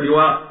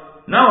kuhesabiwa,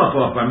 na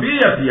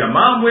wakawapambia pia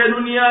mambo ya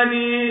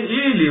duniani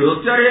ili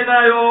wastarehe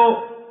nayo.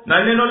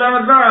 Na neno la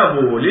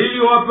adhabu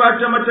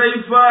liliowapata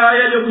mataifa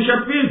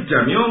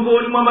yaliyokushapita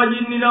miongoni mwa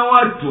majini na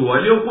watu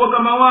waliokuwa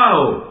kama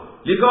wao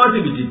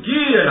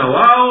likawathibitikia na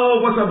wao,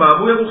 kwa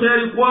sababu ya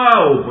kukhari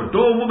kwao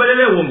upotovu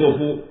badala ya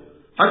uongofu.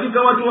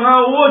 Hakika watu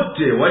hao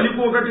wote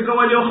walikuwa katika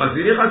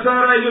waliokhasiri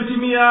hasara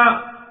iliyotimia.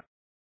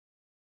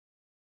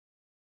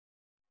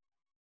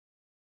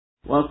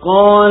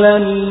 وقال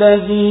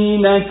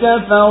الذين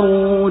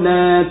كفروا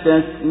لا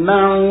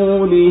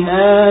تسمعوا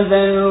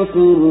لهذا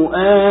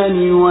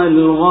القرآن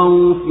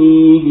والغوا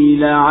فيه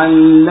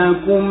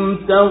لعلكم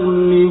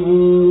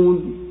تغلبون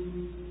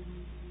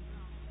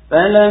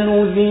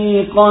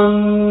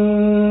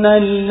فلنذيقن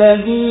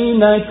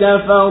الذين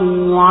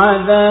كفروا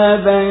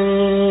عذابا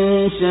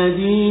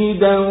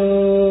شديدا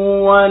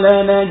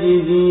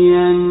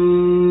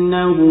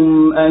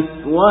ولنجزينهم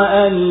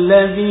أسوأ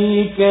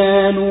الذي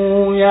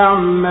كانوا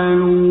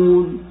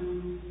يعملون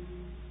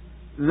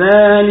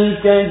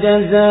ذلك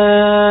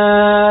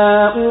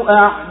جزاء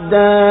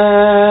أعداء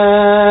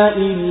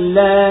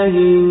الله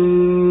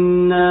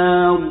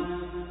النار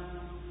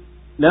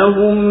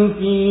لهم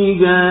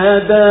فيها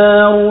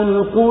دار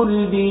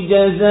الخلد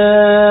جزاء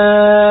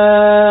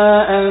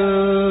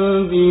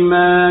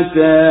بما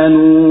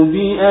كانوا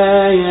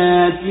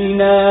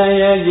بآياتنا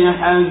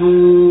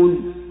يجحدون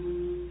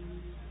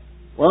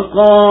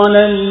وقال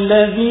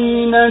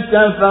الذين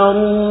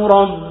كفروا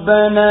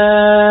ربنا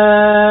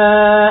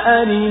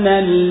أرنا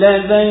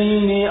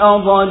الذين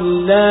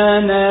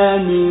أضلانا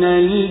من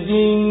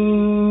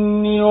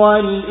الجن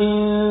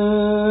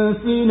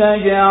والإنس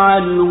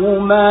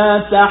نجعلهما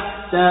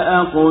تحت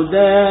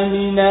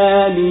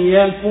أقدامنا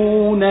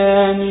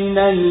ليكونا من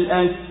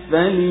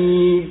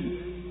الأسفلين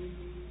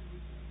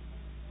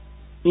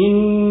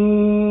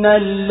إن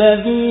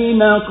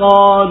الذين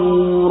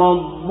قالوا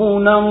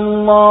ربنا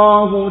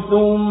الله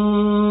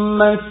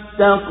ثم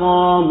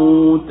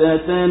استقاموا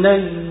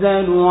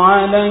تتنزل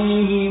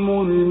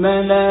عليهم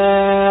الملائكة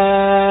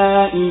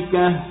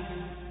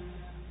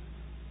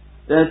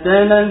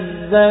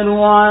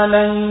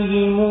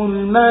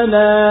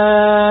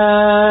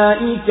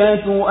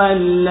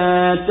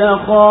ألا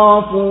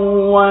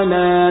تخافوا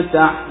ولا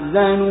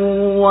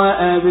تحزنوا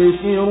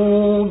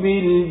وأبشروا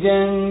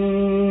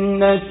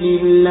بالجنة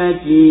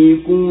التي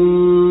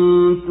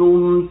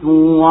كنتم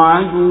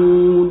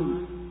توعدون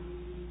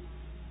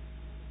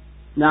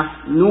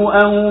نحن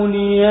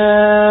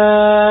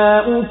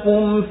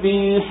أولياؤكم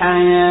في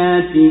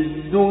الحياة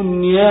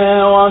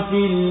الدنيا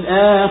وفي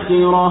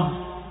الآخرة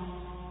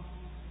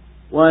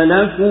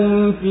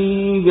ولكم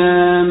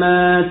فيها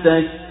ما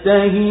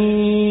تشتهي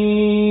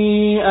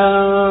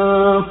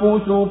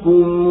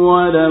أنفسكم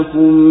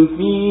ولكم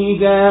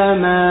فيها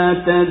ما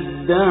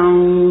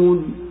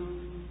تدعون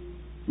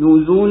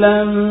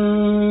نزلا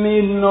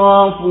من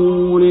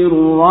غفور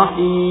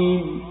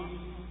رحيم.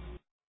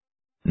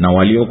 Na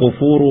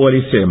waliokufuru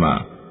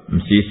walisema,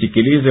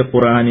 msisikilize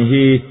Qur'ani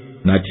hii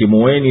na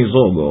timueni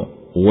zogo,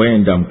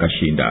 huenda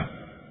mkashinda.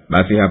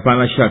 Basi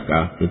hapana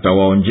shaka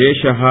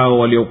tutawaonjesha hao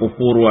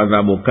waliokufuru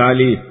adhabu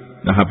kali,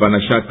 na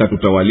hapana shaka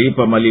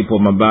tutawalipa malipo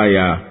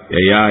mabaya ya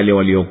yale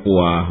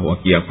waliokuwa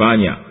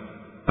wakiyafanya.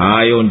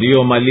 Hayo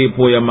ndiyo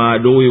malipo ya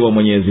maadui wa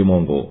Mwenyezi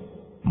Mungu,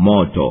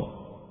 moto.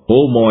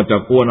 Humo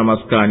watakuwa na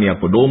maskani ya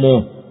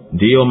kudumu,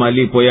 ndiyo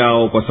malipo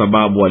yao, kwa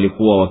sababu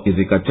walikuwa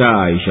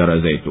wakizikataa ishara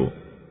zetu.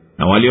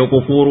 na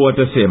waliokufuru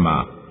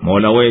watasema,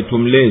 Mola wetu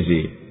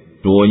mlezi,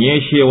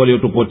 tuonyeshe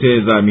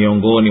waliotupoteza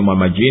miongoni mwa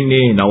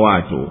majini na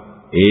watu,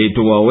 ili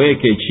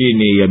tuwaweke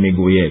chini ya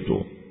miguu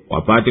yetu,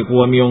 wapate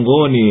kuwa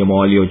miongoni mwa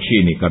walio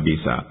chini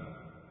kabisa.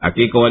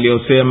 Hakika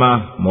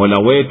waliosema, Mola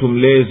wetu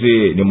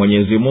mlezi ni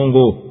Mwenyezi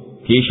Mungu,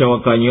 kisha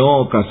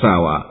wakanyooka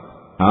sawa,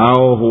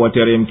 hao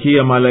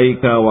huwateremkia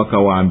malaika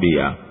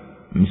wakawaambia,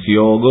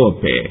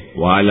 msiogope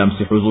wala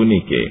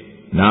msihuzunike,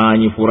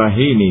 nanyi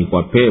furahini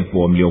kwa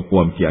pepo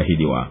mliokuwa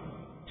mkiahidiwa.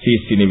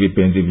 Sisi ni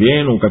vipenzi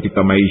vyenu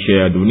katika maisha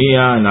ya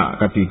dunia na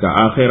katika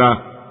akhera,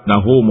 na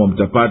humo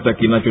mtapata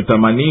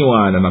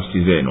kinachotamaniwa na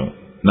nafsi zenu,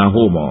 na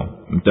humo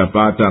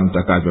mtapata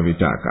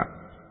mtakavyovitaka.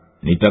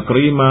 Ni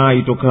takrima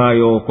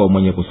itokayo kwa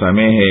mwenye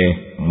kusamehe,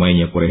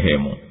 mwenye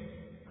kurehemu.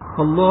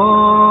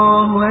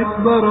 Allahu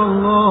Akbar,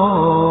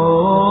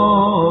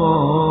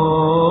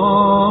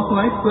 Allahu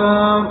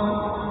Akbar,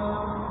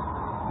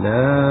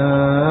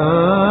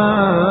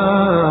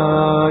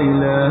 la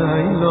ilaha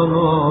illa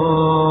Allah.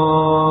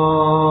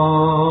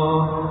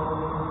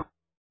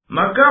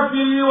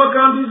 Makafiri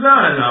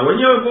wakaambizana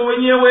wenyewe kwa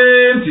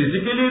wenyewe,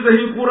 msisikilize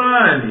hii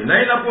Kurani,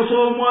 na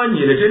inaposomwa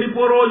nyileteni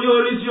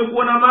porojo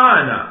lisiyokuwa na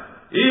maana,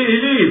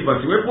 ili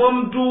pasiwepo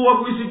mtu wa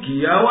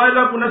kuisikia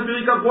wala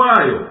kunafirika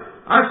kwayo,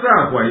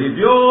 hasa kwa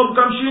hivyo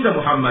mkamshinda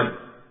Muhammad.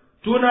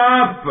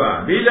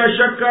 Tunaapa bila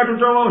shaka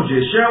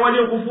tutawaonjesha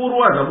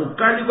waliokufuru adhabu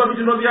kali kwa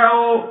vitendo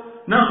vyao,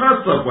 na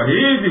hasa kwa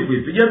hivi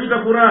kuipiga vita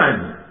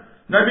Kurani,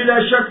 na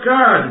bila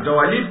shaka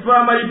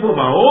tutawalipa malipo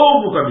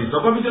maovu kabisa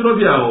kwa vitendo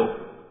vyao.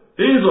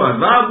 Hizo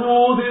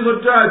adhabu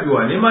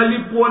zilizotajwa ni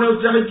malipo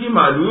wanayostahiki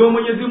maadui wa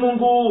Mwenyezi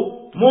Mungu,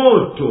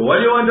 moto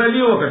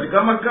walioandaliwa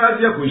katika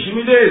makazi ya kuishi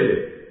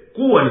milele,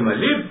 kuwa ni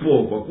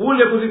malipo kwa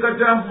kule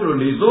kuzikataa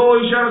mfululizo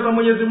ishara za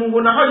Mwenyezi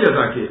Mungu na hoja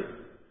zake.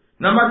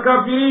 Na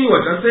makafiri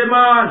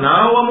watasema,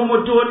 nao wamo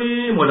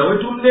motoni, Mola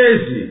wetu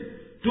mlezi,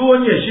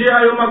 tuonyeshe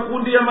hayo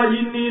makundi ya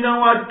majini na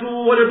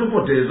watu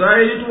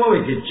waliotupoteza, ili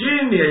tuwaweke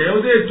chini ya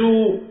nyayo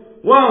zetu,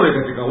 wawe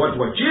katika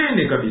watu wa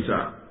chini kabisa.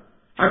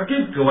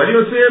 Hakika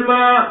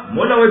waliosema,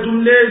 Mola wetu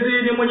mlezi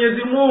ni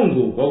Mwenyezi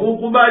Mungu, kwa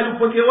kukubali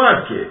upweke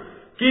wake,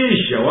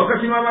 kisha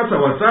wakasimama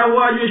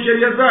sawasawa juu ya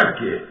sheria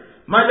zake,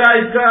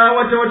 malaika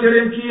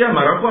watawateremkia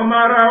mara kwa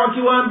mara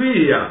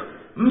wakiwaambia,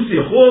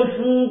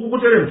 msihofu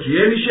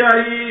kukuteremkieni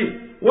shari,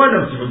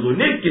 wala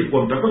msihuzuniki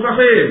kuwa mtakosa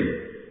heri,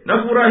 na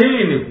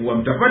furahini kuwa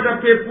mtapata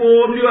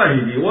pepo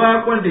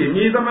mlioahidiwa kwa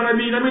ndimi za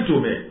manabii na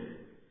mitume.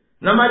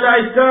 Na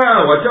malaika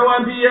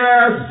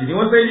watawaambia, sisi ni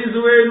wasaidizi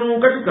wenu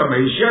katika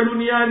maisha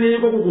duniani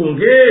kwa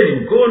kukuungeni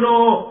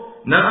mkono,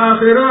 na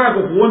akhera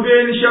kwa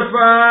kuombeni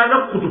shafaa na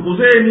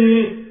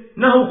kukutukuzeni,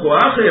 na huko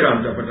akhera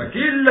mtapata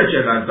kila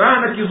cha ladha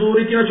na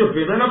kizuri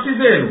kinachopendwa nafsi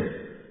zenu,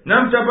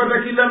 na mtapata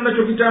kila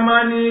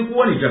mnachokitamani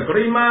kuwa ni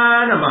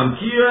takrima na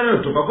maamkio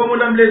yanayotoka kwa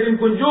Mola mlezi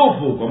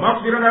mkunjufu kwa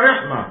maghfira na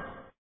rehma.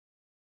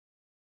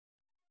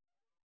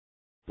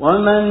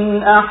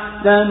 ومن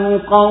أحسن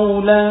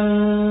قولا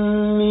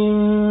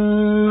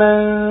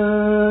ممن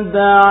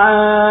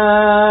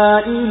دعا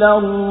إلى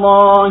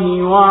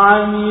الله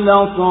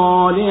وعمل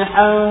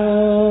صالحا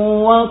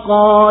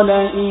وقال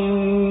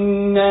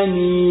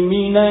إنني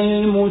من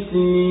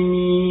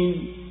المسلمين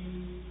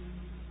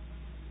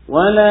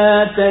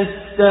ولا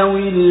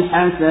تستوي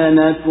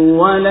الحسنة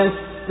ولا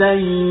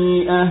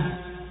السيئة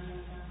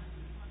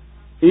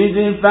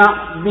ادفع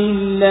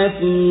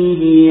بالتي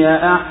هي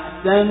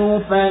أحسن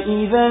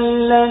فإذا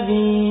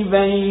الذي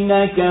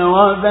بينك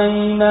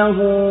وبينه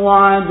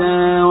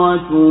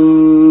عداوة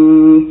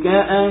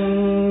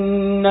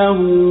كأنه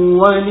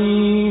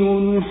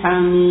ولي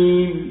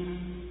حميم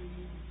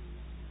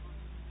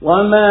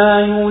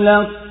وما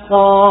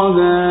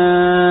يلقاها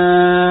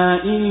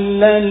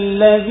إلا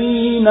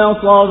الذين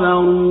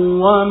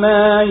صبروا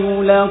وما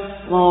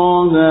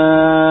يلقاها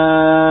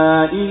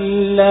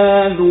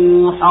إلا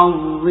ذو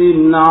حظ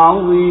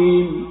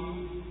عظيم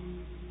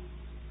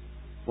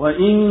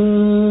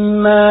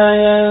وَإِمَّا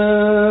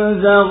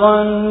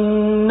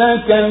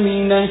يَنزَغَنَّكَ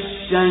مِنَ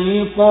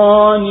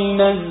الشَّيْطَانِ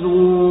نَزْغٌ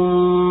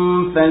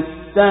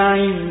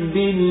فَاسْتَعِذْ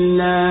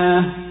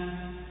بِاللَّهِ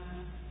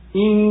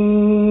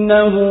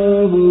إِنَّهُ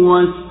هُوَ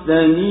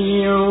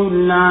السَّمِيعُ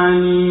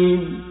الْعَلِيمُ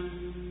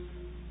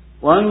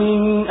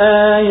وَمِنْ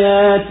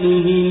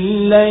آيَاتِهِ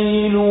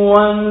اللَّيْلُ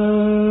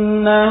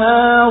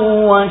وَالنَّهَارُ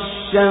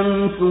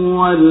وَالشَّمْسُ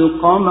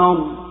وَالْقَمَرُ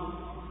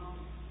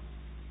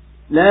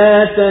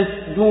لا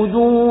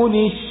تسجدوا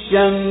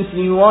للشمس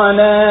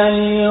ولا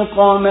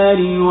للقمر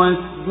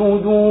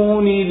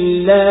واسجدوا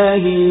لله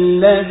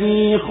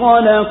الذي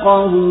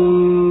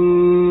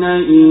خلقهن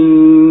إن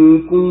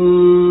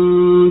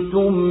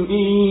كنتم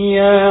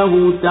إياه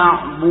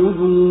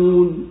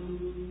تعبدون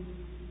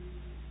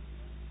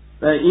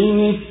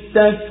فإن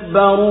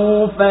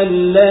استكبروا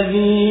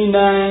فالذين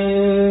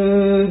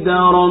عند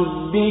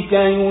ربك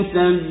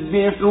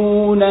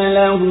يسبحون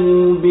له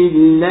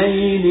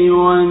بالليل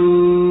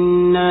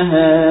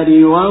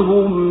والنهار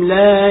وهم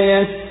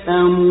لا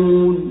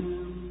يسأمون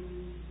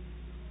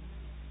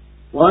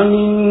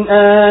ومن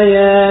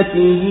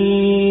آياته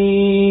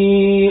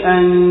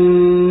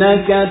أن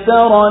إنك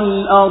ترى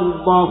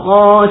الأرض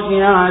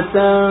خاشعة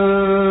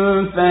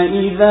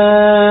فإذا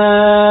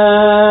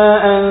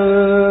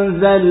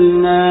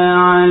أنزلنا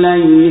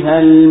عليها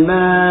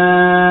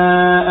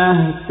الماء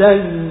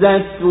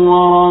اهتزت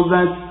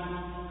وربت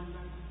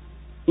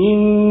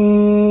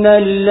إن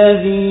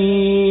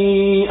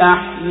الذي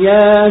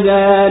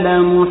أحياها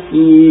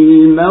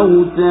لمحيي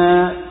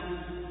الموتى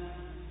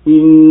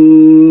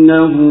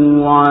إنه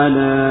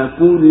على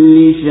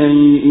كل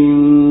شيء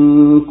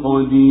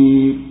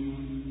قدير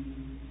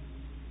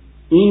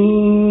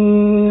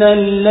إن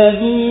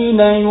الذين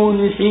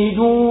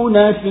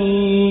يلحدون في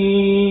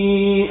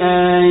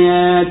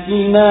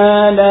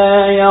آياتنا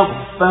لا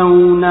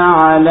يخفون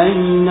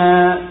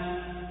علينا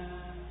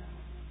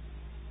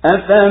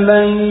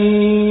أفمن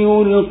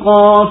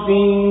يلقى في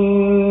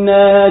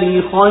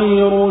النار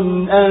خير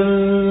أم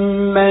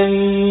من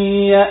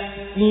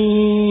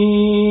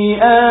يأتي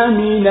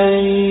آمنا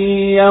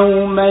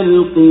يوم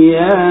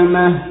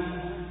القيامة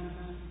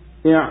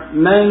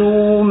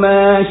اعملوا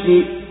ما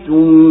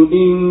شئتم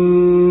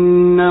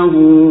إنه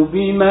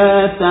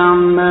بما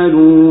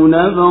تعملون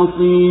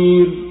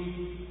بصير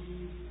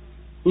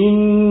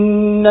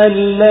إن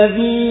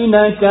الذين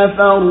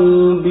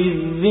كفروا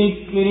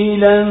بالذكر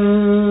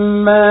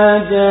لما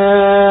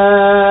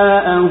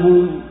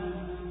جاءهم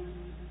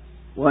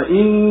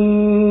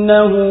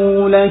وإنه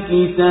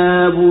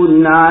لكتاب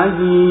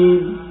عزيز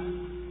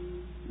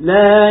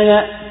لا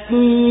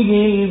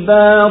يأتيه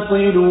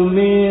الباطل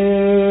من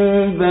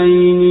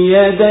بين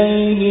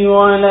يديه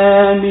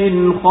ولا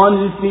من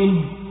خلفه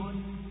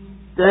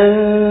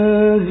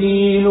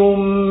تنزيل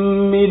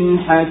من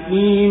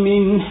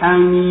حكيم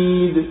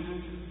حميد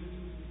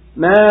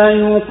ما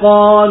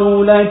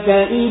يقال لك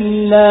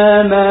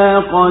إلا ما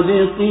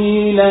قد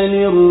قيل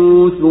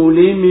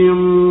للرسل من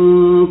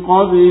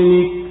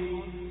قبلك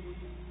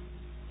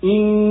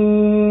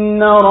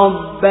إن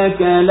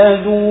ربك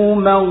لذو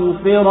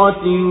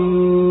مغفرة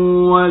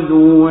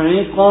وذو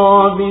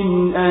عقاب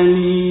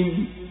أليم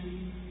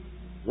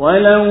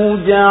ولو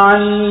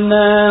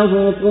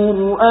جعلناه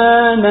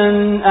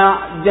قرآنا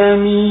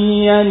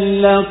أعجميا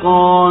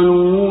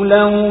لقالوا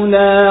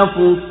لولا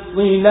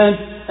فصلت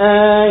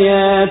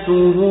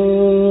آياته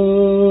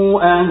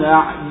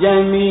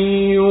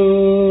أعجمي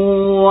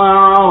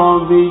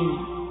وعربي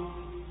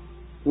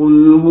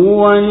قل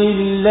هو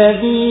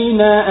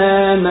للذين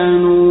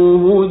آمنوا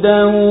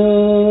هدى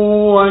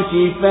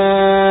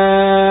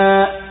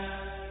وشفاء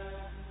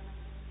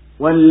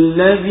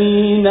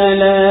والذين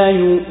لا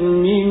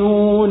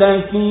يؤمنون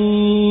في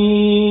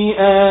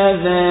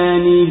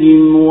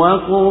آذانهم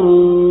وقر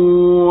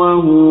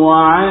وهو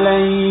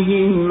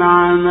عليهم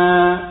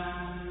عمى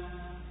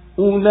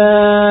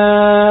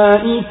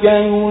أولئك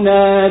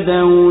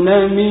ينادون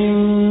من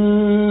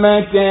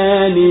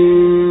مكان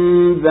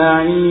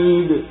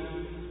بعيد.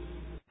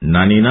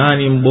 Na ni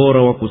nani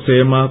mbora wa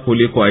kusema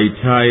kuliko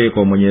aitaye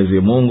kwa Mwenyezi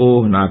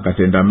Mungu na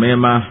akatenda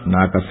mema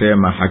na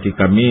akasema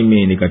hakika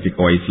mimi ni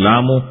katika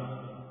Waislamu?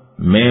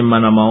 Mema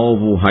na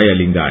maovu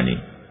hayalingani.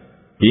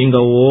 Pinga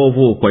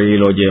uovu kwa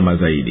hilo jema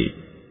zaidi.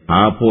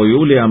 Hapo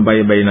yule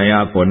ambaye baina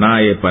yako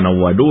naye pana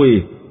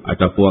uadui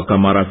atakuwa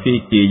kama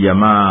rafiki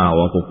jamaa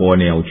wa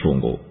kukuonea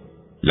uchungu.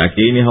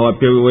 Lakini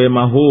hawapewi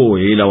wema huu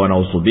ila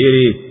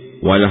wanaosubiri,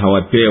 wala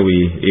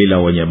hawapewi ila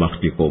wenye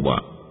bahati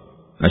kubwa.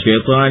 Na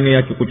shetani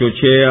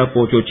akikuchochea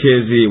kwa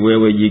uchochezi,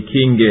 wewe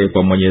jikinge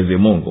kwa Mwenyezi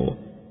Mungu.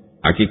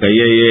 Hakika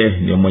yeye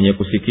ni mwenye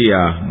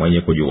kusikia,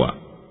 mwenye kujua.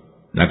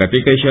 Na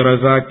katika ishara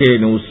zake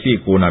ni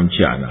usiku na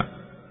mchana,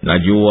 na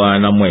jua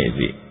na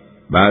mwezi.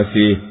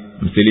 Basi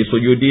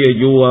msilisujudie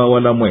jua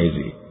wala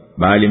mwezi,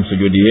 bali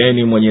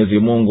msujudieni Mwenyezi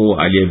Mungu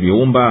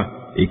aliyeviumba,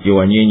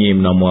 ikiwa nyinyi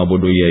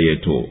mnamwabudu yeye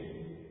tu.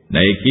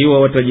 Na ikiwa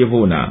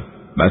watajivuna,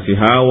 basi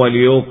hao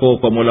walioko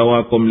kwa Mola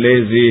wako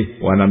mlezi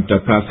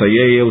wanamtakasa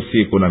yeye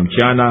usiku na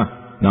mchana,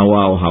 na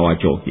wao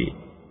hawachoki.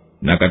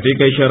 Na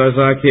katika ishara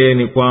zake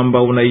ni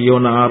kwamba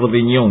unaiona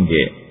ardhi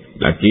nyonge,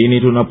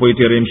 lakini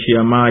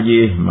tunapoiteremshia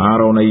maji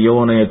mara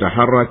unaiona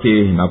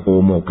yataharaki na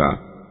kuumuka.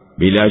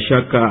 Bila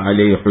shaka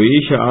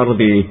aliyehuisha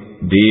ardhi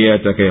ndiye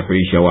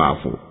atakayehuisha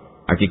wafu.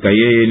 Hakika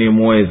yeye ni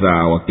muweza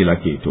wa kila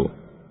kitu.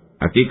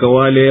 Hakika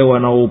wale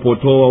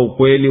wanaoupotoa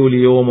ukweli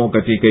uliomo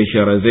katika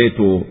ishara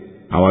zetu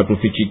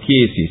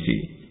hawatufichikii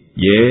sisi.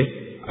 Je,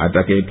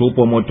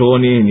 atakayetupwa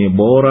motoni ni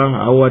bora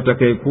au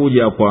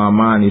atakayekuja kwa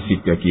amani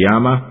siku ya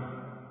Kiyama?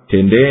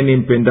 Tendeni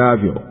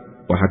mpendavyo,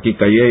 kwa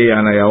hakika yeye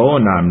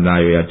anayaona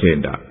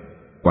mnayoyatenda.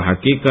 Kwa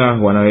hakika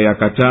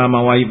wanayoyakataa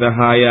mawaidha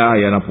haya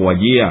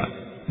yanapowajia,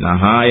 na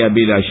haya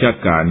bila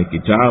shaka ni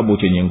kitabu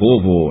chenye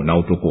nguvu na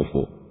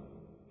utukufu.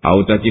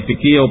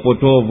 Hautakifikia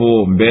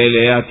upotovu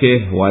mbele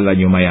yake wala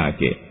nyuma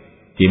yake.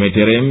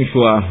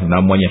 Kimeteremshwa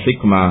na mwenye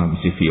hikma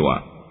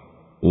msifiwa.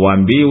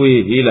 Uambiwi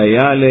ila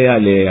yale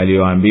yale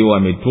aliyoambiwa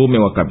mitume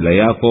wa kabla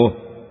yako.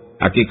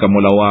 Hakika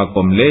Mola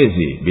wako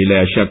mlezi bila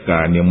ya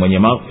shaka ni mwenye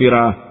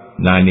maghfira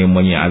na ni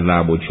mwenye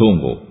adhabu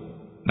chungu.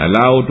 Na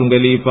lao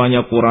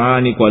tungeliifanya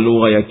Qur'ani kwa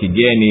lugha ya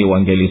kigeni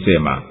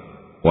wangelisema,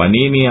 kwa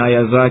nini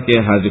aya zake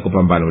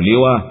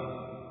hazikupambanuliwa?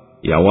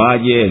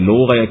 yawaje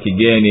lugha ya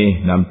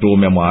kigeni na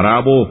mtume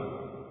Mwarabu?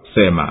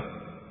 Sema,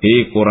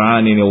 hii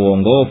Qur'ani ni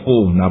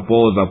uongofu na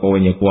poza kwa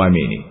wenye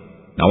kuamini,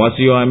 na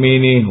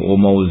wasioamini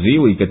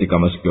umauziwi katika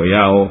masikio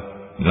yao,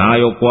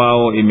 nayo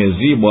kwao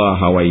imezibwa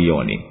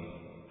hawaioni.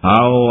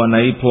 Hao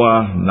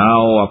wanaitwa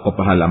nao wako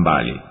pahala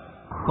mbali.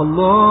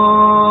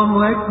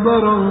 Allahu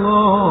Akbar,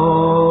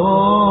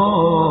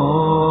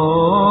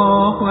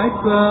 Allahu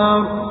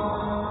Akbar,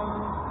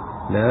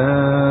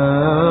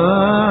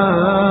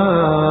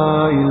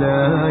 la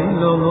ilaha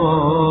illallah.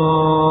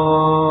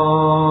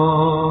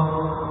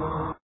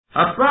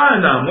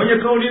 Hapana mwenye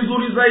kauli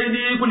nzuri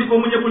zaidi kuliko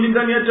mwenye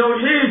kulingania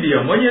tauhidi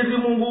ya Mwenyezi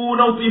Mungu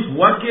na utiifu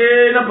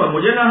wake, na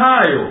pamoja na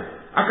hayo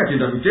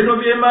akatenda vitendo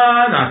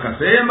vyema na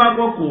akasema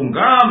kwa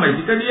kuungama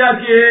itikadi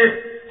yake,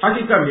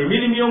 hakika mimi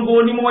ni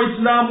miongoni mwa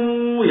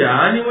Waislamu,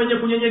 yaani wenye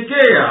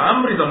kunyenyekea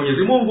amri za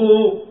Mwenyezi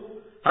Mungu.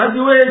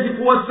 Haziwezi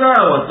kuwa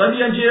sawa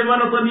tabia njema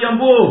na tabia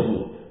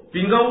mbovu.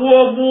 Pinga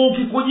uovu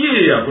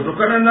kikujia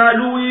kutokana na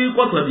adui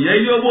kwa tabia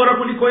iliyo bora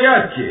kuliko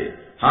yake.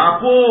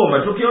 Hapo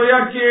matokeo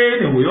yake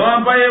ni huyo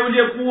ambaye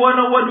uliyekuwa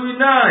na uadui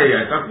naye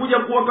atakuja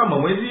kuwa kama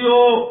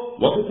mwezio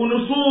wa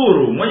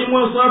kukunusuru, mwenye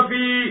moyo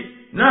safi.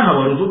 Na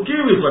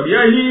hawaruzukiwi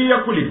tabia hii ya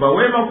kulipa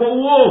wema kwa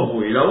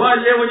uovu ila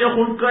wale wenye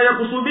hulka ya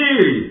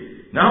kusubiri,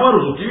 na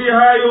hawaruzukiwi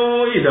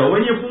hayo ila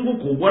wenye fungu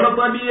kubwa la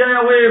tabia ya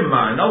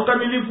wema na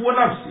ukamilifu wa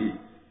nafsi.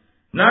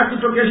 Na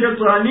akitokea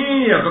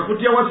shetani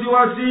akakutia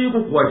wasiwasi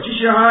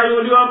kukuachisha hayo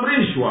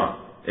ulioamrishwa,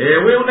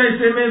 ewe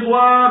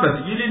unaisemezwa,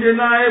 basi jilinde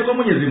naye kwa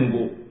Mwenyezi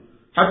Mungu.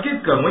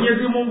 Hakika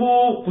Mwenyezi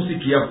Mungu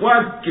kusikia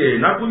kwake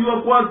na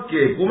kujua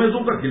kwake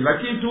kumezuka kila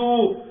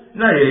kitu,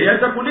 na yeye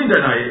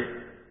atakulinda naye.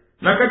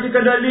 Na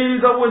katika dalili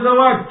za uweza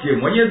wake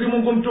Mwenyezi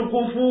Mungu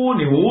mtukufu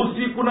ni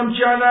usiku na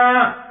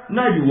mchana,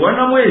 na jua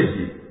na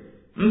mwezi.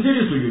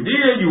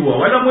 Msilisujudie jua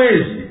wala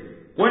mwezi,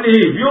 kwani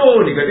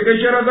hivyo ni katika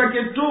ishara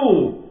zake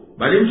tu,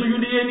 bali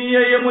msujudieni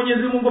yeye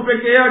Mwenyezi Mungu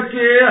peke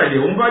yake,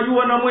 aliyeumba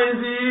jua na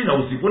mwezi na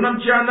usiku na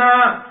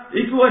mchana,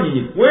 ikiwa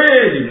nyinyi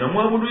kweli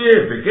mnamwabudu yeye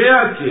peke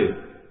yake.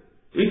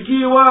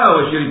 Ikiwa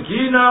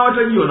washirikina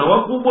watajiona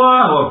wakubwa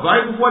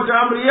hawafai kufuata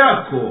amri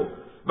yako,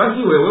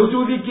 basi wewe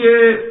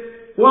usiudhike,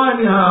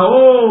 kwani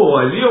hao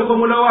walio kwa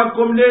Mola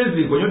wako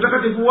mlezi kwenye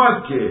utakatifu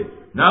wake,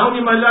 nao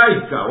ni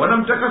malaika,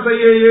 wanamtakasa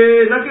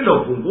yeye na kila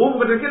upungufu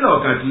katika kila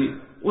wakati,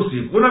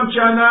 usiku na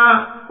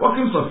mchana,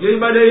 wakimsafia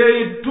ibada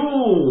yeye tu,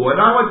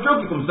 wala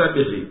hawachoki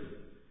kumsabihi.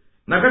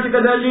 Na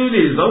katika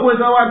dalili za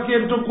uweza wake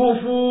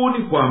mtukufu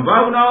ni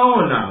kwamba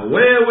unaona,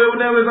 wewe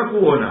unaweza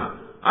kuona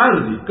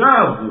ardhi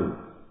kavu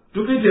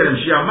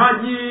tukiteremshia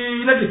maji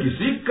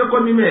inatikisika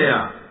kwa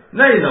mimea,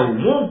 na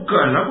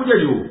inaumuka na kuja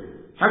juu.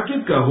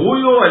 Hakika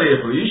huyo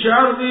aliyehuisha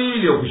ardhi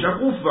iliyokwisha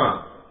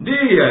kufa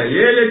ndiye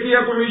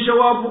aliyeelekea kuhuisha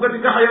wafu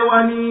katika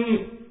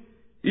hayawani.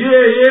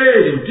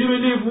 Yeye ni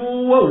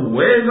mtimilifu wa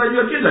uweza juu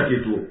ya kila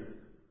kitu.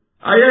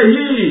 Aya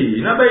hii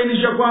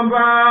inabainisha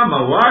kwamba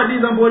mawadi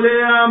za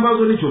mbolea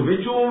ambazo ni chumvi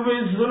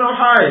zisizo na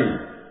uhai,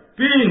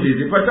 pindi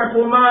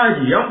zipatapo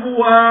maji ya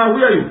mvua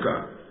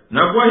huyayuka,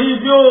 na kwa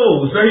hivyo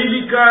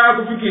husahilika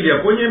kufikiria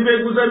kwenye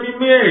mbegu za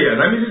mimea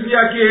na mizizi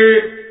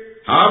yake.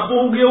 Hapo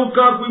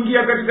hugeuka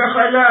kuingia katika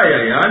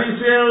halaya, yani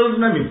cells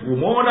na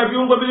mifumo na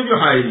viungo vilivyo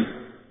hai,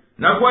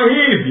 na kwa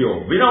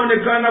hivyo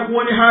vinaonekana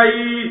kuwa ni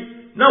hai,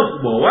 na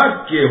ukubwa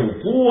wake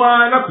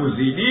hukua na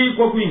kuzidi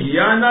kwa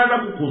kuingiana na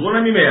kukuzwa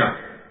na mimea.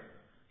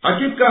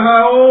 Hakika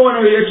hao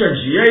wanaoiacha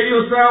njia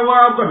iliyo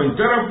sawa kwa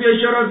mintarafu ya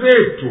ishara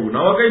zetu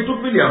na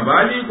wakaitupilia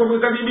mbali kwa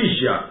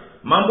kuikadhibisha,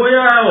 mambo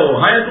yao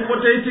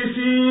hayatupotei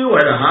sisi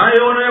wala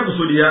hayo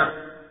wanayokusudia,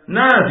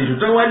 nasi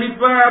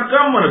tutawalipa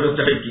kama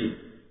wanavyostahiki.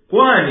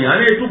 Kwani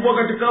anayetupwa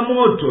katika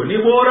moto ni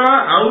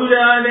bora au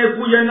yule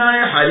anayekuja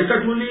naye hali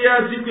katulia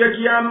siku ya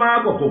Kiyama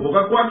kwa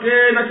kuokoka kwake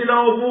na kila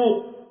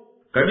ovu?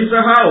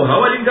 Kabisa hao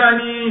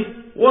hawalingani.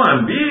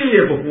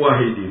 Waambie kwa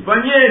kuahidi,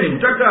 fanyeni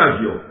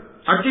mtakavyo.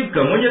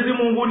 Hakika Mwenyezi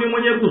Mungu ni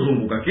mwenye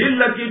kuzunguka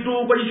kila kitu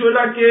kwa jicho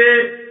lake,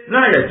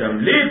 naye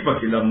atamlipa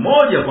kila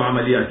mmoja kwa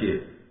amali yake.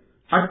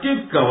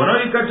 Hakika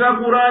wanaoikataa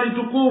Qur'ani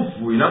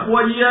tukufu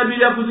inakuwajia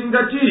bila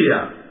kuzingatia,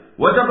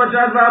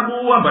 watapata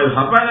adhabu ambayo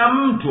hapana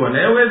mtu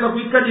anayeweza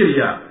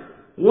kuikadiria.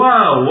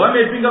 Wao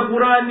wamepinga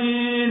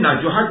Qur'ani,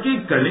 nacho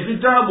hakika ni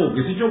kitabu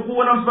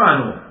kisichokuwa na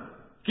mfano.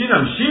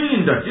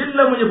 Kinamshinda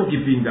kila mwenye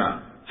kukipinga,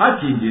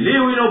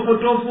 hakiingiliwi na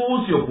upotofu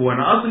usiokuwa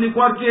na asili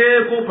kwake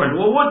kwa upande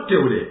wowote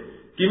ule.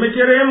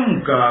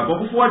 Kimeteremka kwa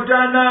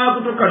kufuatana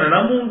kutokana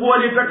na Mungu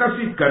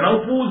aliyetakasika na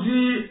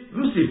upuzi,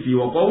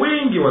 msifiwa kwa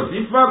wingi wa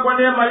sifa kwa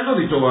neema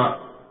alizozitoa.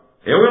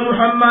 Ewe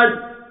Muhammad,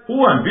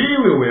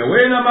 huambiwe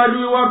wewe na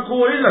maadui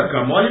wako ila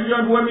kama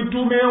walivyoambiwa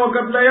mitume wa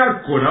kabla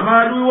yako na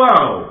maadui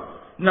wao,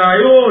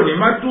 nayo ni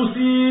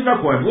matusi na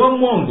kuambiwa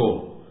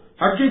mwongo.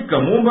 Hakika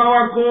Muumba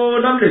wako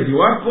na mlezi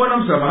wako na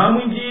msamaha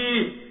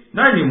mwingi,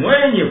 na ni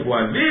mwenye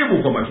kuadhibu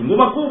kwa machungu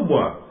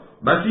makubwa.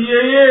 Basi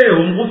yeye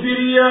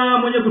humghufiria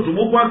mwenye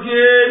kutubu kwake,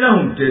 na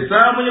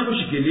humtesa mwenye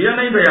kushikilia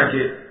na inda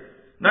yake.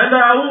 Na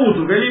lau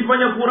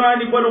tungelifanya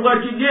Qur'ani kwa lugha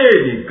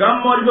kigeni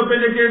kama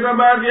walivyopendekeza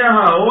baadhi ya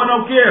hao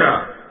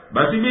wanaokera,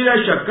 basi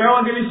bila shaka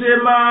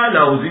wangelisema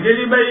lau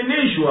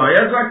zingelibainishwa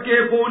aya zake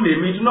kwa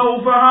ulimi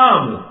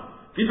tunaoufahamu.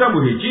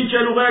 Kitabu hichi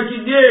cha lugha ya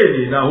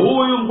kigeni na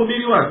huyu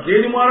mhubiri wake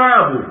ni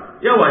Mwarabu,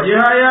 yawaje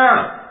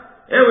haya?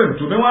 Ewe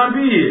Mtume,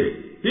 waambie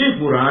hii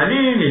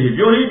Kurani ni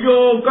hivyo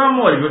hivyo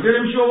kama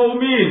walivyoteremshwa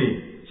waumini,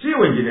 si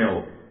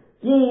wengineo.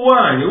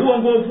 Kuwa ni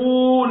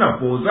uongofu na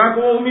koo zako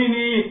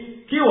waumini,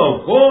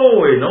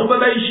 kiwaokoe na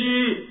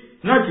ubabaishi,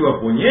 na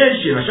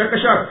kiwaponyeshe na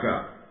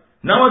shaka.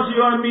 Na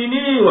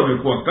wasioamini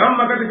wamekuwa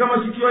kama katika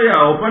masikio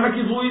yao pana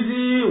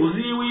kizuizi,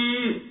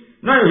 uziwi,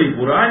 nayo hii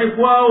Kurani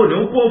kwao ni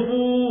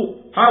upofu,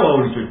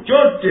 hawaoni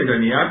chochote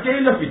ndani yake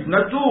ila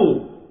fitna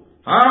tu.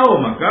 Hao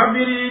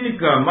makafiri ni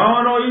kama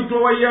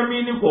wanaoitwa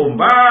waiamini kwa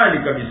umbali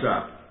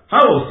kabisa,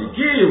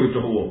 hawausikii wito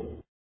huo.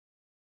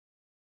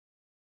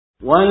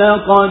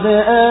 وَلَقَدْ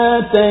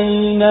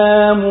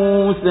آتَيْنَا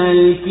مُوسَى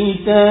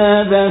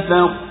الْكِتَابَ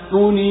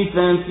فَاخْتُلِفَ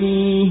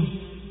فِيهِ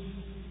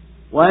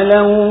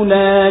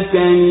وَلَوْلَا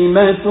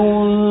كَلِمَةٌ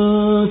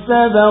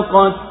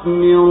سَبَقَتْ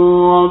مِنْ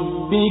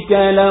رَبِّكَ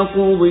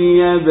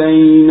لَقُضِيَ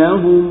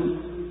بَيْنَهُمْ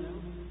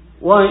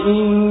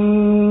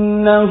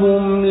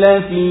وَإِنَّهُمْ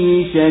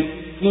لَفِي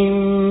شَكٍّ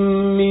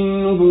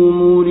مِّنْهُ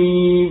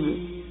مُرِيبٍ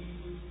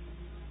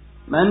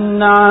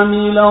مَنْ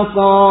عَمِلَ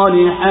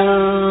صَالِحًا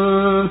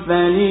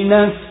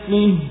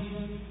فَلِنَفْسِهِ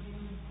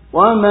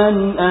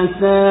وَمَنْ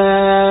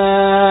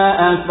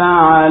أَسَاءَ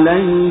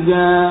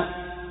فَعَلَيْهَا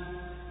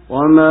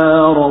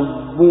وَمَا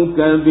رَبُّكَ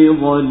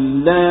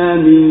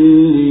بِظَلَّامٍ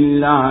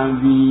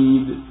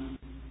لِلْعَبِيدِ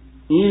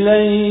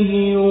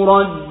إِلَيْهِ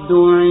يُرَدُّ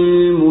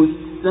عِلْمُ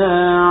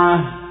السَّاعَةِ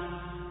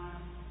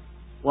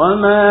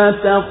وَمَا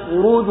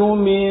تَخْرُجُ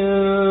مِنْ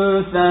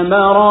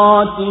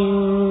ثَمَرَاتٍ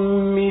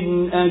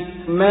مِنْ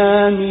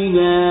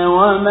أَكْمَامِهَا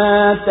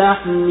وَمَا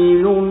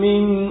تَحْمِلُ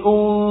مِنْ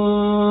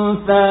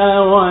أُنْثَى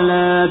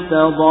وَلَا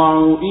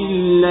تَضَعُ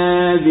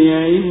إِلَّا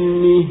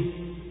بِعِلْمِهِ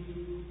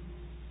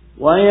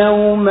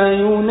وَيَوْمَ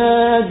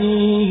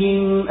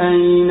يُنَادِيهِمْ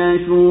أَيْنَ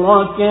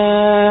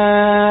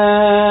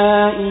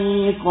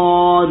شُرَكَائِي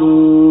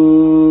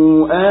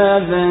قَالُوا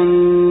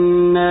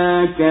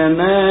آذَنَّاكَ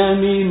مَا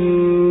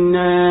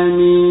مِنَّا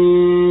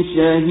مِنْ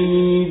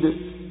شَهِيدٍ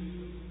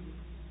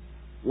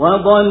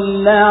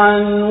وَضَلَّ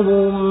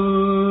عَنْهُمْ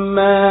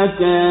مَا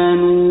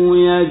كَانُوا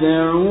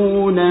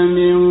يَدْعُونَ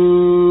مِنْ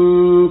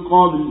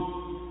قَبْلُ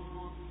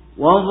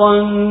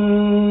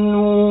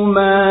وَظَنُّوا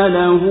مَا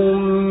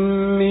لَهُمْ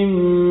مِنْ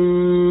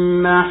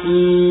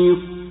محيط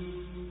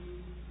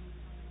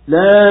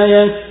لا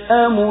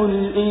يسأم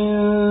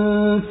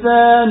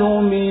الإنسان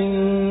من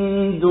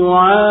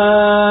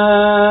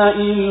دعاء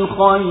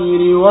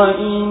الخير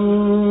وإن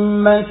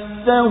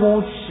مسه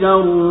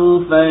الشر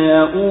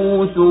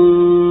فيئوس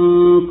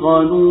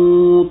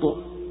قنوط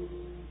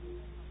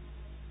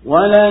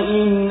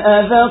ولئن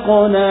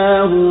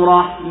أذقناه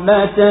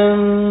رحمة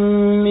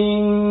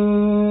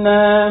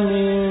منا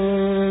من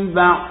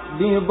بعد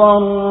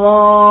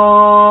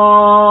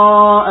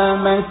ضراء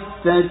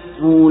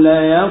مسته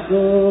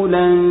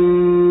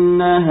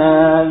ليقولن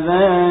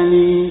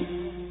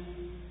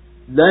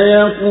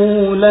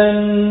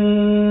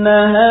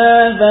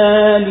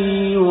هذا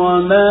لي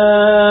وما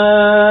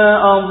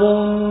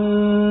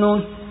أظن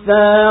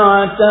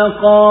الساعة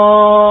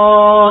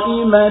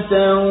قائمة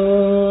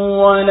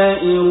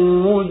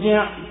ولئن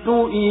رجعت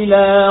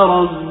إلى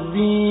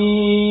ربي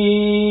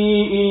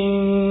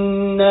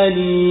إن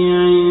لي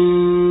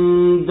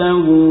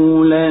عنده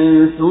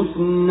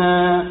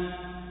للحسنى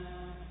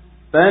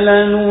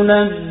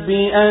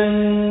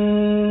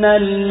فلننبئن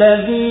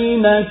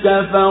الذين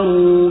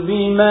كفروا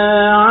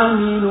بما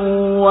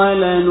عملوا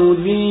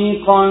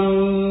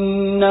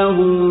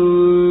ولنذيقنهم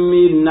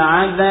من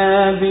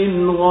عذاب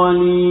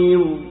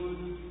غليظ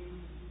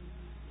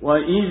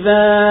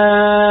وإذا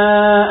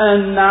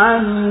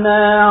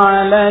أنعمنا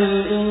على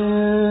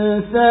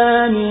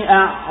الإنسان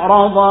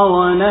أعرض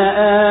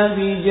ونأى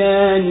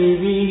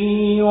بجانبه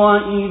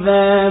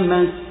وإذا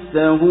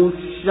مسه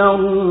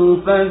الشر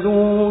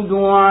فذو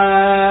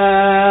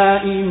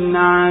دعاء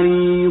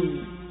عريض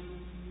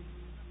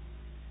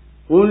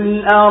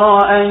قل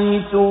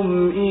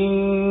أرأيتم إن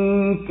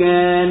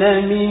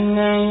كان من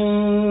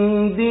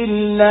عند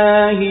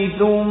الله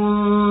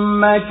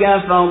ثم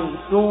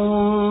كفرتم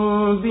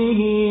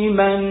به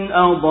من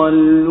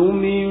أضل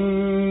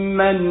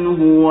ممن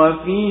هو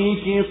في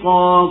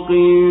شقاق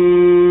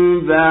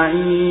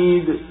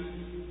بعيد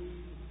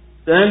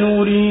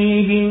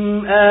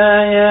سنريهم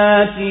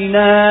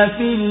آياتنا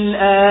في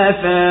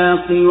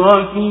الآفاق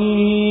وفي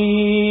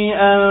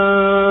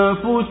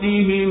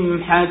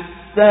أنفسهم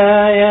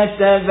حتى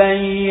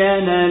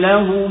يتبين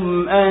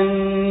لهم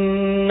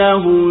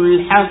أنه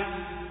الحق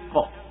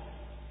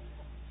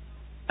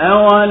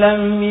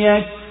أولم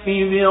يكف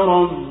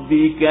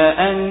بربك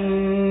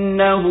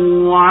أنه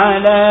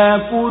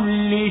على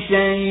كل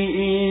شيء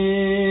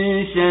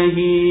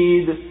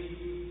شهيد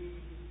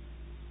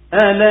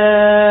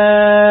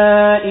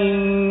ألا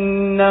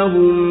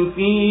إنهم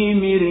في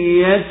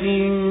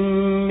مرية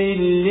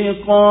من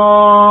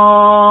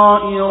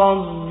لقاء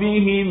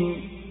ربهم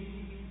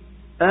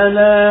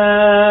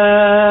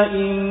ألا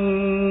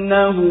إن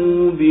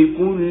إنه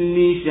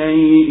بكل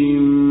شيء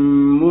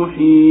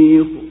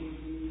محيط.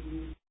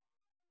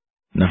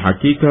 Na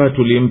hakika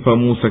tulimpa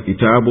Musa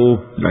kitabu,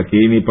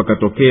 lakini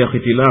pakatokea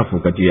hitilafu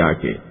kati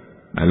yake,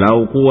 na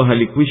lau kuwa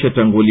halikwisha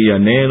tangulia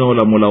neno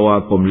la Mola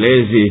wako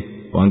mlezi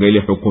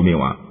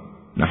wangelihukumiwa.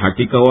 Na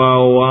hakika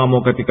wao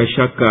wamo katika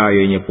shaka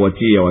yenye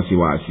kuwatia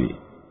wasiwasi.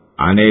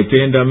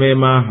 Anayetenda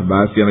mema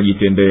basi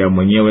anajitendea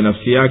mwenyewe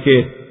nafsi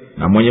yake,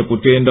 na mwenye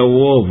kutenda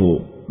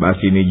uovu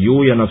basi ni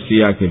juu ya nafsi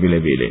yake vile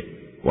vile,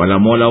 wala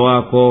Mola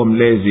wako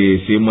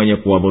mlezi si mwenye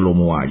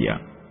kuwadhulumu waja.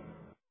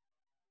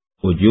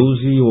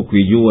 Ujuzi wa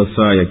kuijua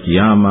saa ya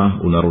kiyama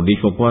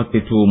unarudishwa kwake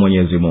tu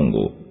Mwenyezi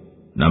Mungu,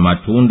 na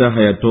matunda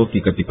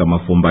hayatoki katika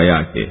mafumba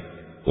yake,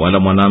 wala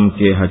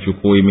mwanamke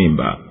hachukui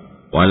mimba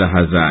wala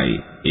hazai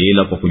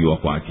ila kwa kujua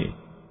kwake.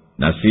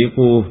 Na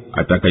siku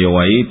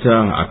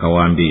atakayowaita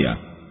akawaambia,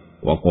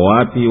 wako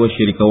wapi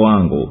washirika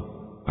wangu?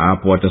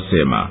 Hapo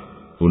watasema,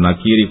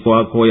 tunakiri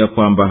kwako ya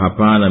kwamba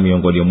hapana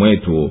miongoni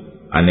mwetu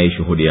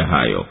anayeshuhudia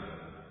hayo.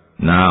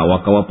 Na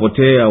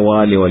wakawapotea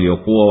wale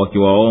waliokuwa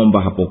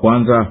wakiwaomba hapo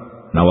kwanza,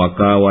 na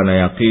wakawa na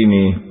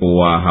yakini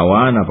kuwa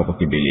hawana pa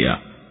kukimbilia.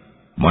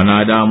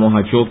 Mwanadamu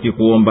hachoki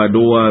kuomba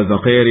dua za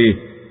kheri,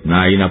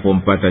 na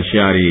inapompata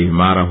shari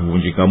mara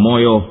huvunjika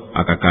moyo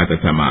akakata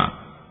tamaa.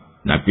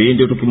 Na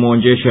pindi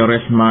tukimwonjesha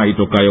rehema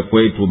itokayo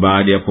kwetu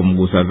baada ya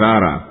kumgusa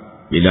dhara,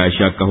 bila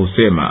shaka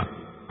husema,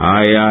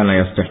 haya na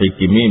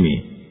yastahiki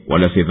mimi,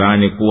 wala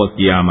sidhani kuwa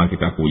kiyama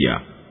kitakuja.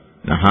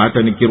 Na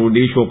hata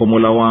nikirudishwa kwa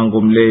Mola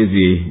wangu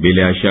mlezi,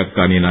 bila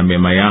shaka nina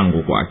mema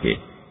yangu kwake.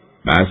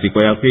 Basi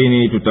kwa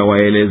yakini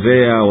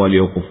tutawaelezea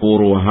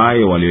waliokufuru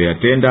hayo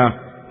walioyatenda,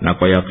 na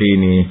kwa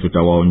yakini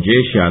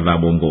tutawaonjesha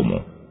adhabu ngumu.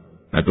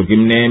 Na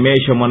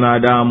tukimneemesha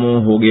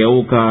mwanadamu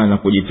hugeuka na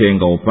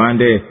kujitenga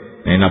upande,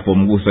 na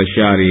inapomgusa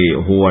shari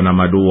huwa na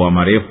madua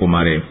marefu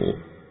marefu.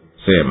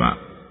 Sema,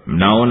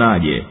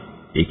 mnaonaje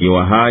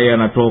ikiwa haya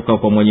yanatoka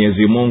kwa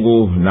Mwenyezi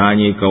Mungu,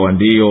 nanyi ikawa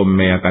ndiyo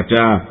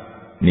mmeyakataa?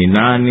 Ni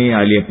nani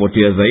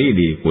aliyepotea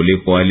zaidi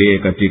kuliko aliye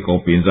katika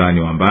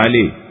upinzani wa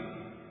mbali?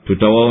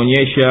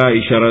 Tutawaonyesha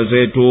ishara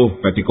zetu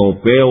katika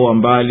upeo wa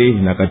mbali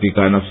na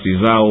katika nafsi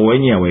zao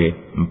wenyewe,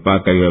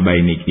 mpaka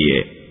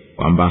iwabainikie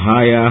kwamba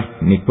haya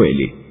ni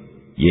kweli.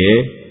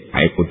 Je,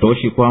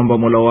 haikutoshi kwamba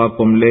Mola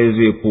wako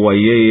mlezi kuwa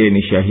yeye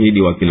ni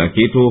shahidi wa kila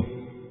kitu?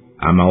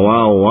 Ama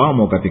wao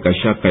wamo katika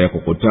shaka ya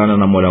kukutana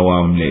na Mola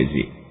wao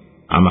mlezi.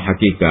 Ama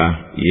hakika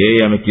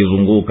yeye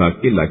amekizunguka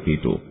kila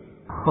kitu.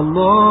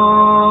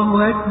 Allahu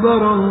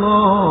Akbar,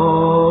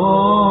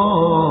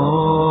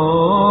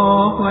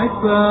 Allahu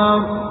Akbar.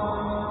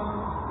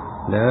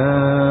 La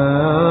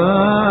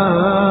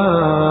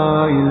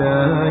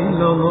ilaha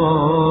illa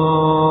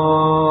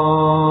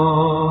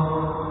Allah.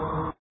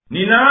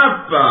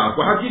 Ninaapa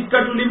kwa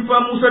hakika tulimpa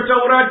Musa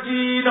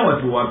Taurati, na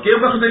watu wake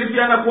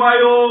wakasalifiana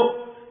kwayo.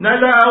 Na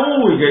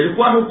lau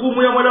ilikuwa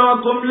hukumu ya Mola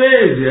wako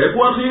mlezi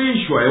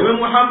haikuakhirishwa ewe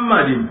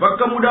Muhammadi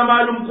mpaka muda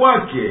maalum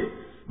kwake,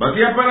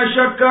 basi hapana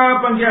shaka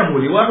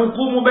pangeamuliwa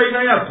hukumu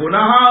baina yako na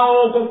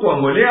hao kwa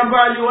kuangolea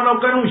mbali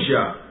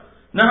wanaokanusha.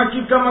 Na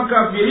hakika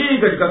makafiri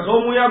katika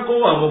kaumu yako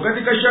wamo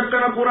katika shaka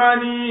na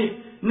Kurani,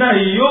 na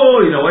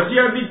hiyo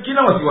inawatia dhiki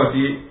na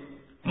wasiwasi.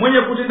 Mwenye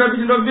kutenda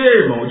vitendo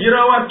vyema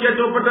ujira wake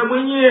ataupata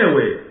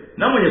mwenyewe,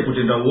 na mwenye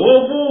kutenda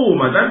uovu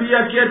madhambi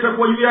yake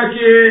atakuwa juu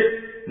yake.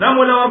 Na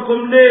Mola wako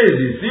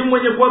mlezi si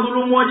mwenye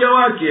kuwadhulumu waja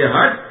wake,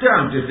 hata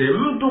amtese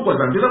mtu kwa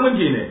dhambi za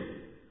mwingine.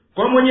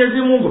 Kwa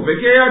Mwenyezi Mungu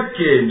peke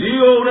yake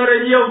ndiyo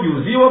unarejea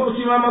ujuzi wa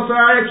kusimama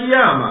saa ya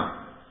kiyama.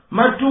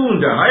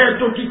 Matunda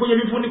hayatoki kwenye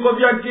vifuniko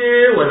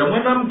vyake, wala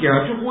mwanamke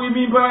hachukui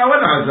mimba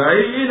wala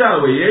hazai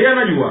ila yeye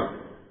anajua.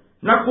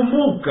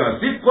 Nakumbuka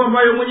siku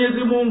ambayo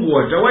Mwenyezi Mungu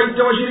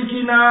atawaita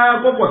washirikina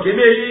kwa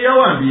kuwakemea,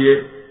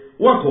 awaambie,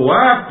 wako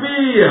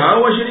wapi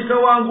hao washirika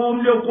wangu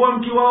mliokuwa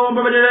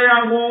mkiwaomba badala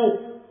yangu?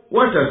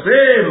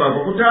 Watasema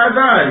kwa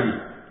kutahadhari,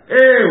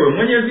 ewe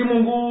Mwenyezi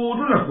Mungu,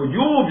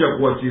 tunakujuvya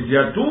kuwa sisi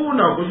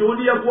hatuna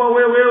kushuhudia kuwa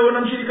wewe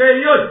na mshirika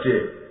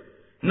yeyote.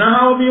 Na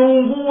hao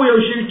miungu ya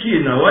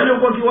ushirikina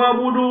waliokuwa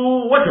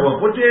kiwaabudu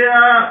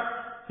watawapotea,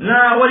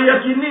 na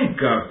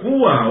waliyakinika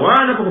kuwa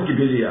hawana kwa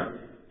kukimbilia.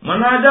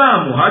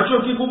 Mwanadamu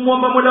hachoki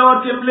kumwomba Mola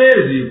wake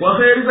mlezi kwa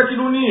kheri za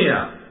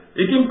kidunia.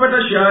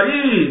 Ikimpata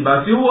shari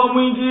basi huwa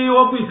mwingi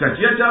wa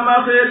kuikatia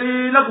tamaa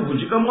kheri na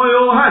kuvunjika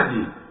moyo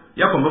hadi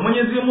ya kwamba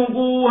Mwenyezi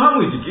Mungu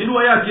hamuitiki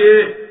dua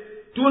yake.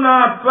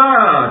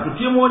 Tunapa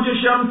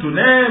tukimwonjesha mtu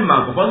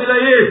neema kwa fadhila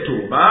yetu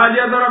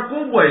baada ya dhara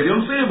kubwa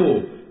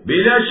iliyomsibu,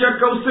 bila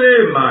shaka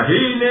usema,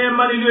 hii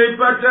neema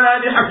niliyoipata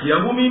ni haki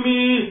yangu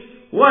mimi,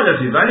 wala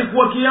sidhani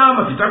kuwa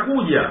kiyama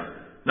kitakuja.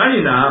 Na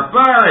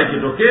ninaapa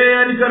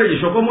ikitokea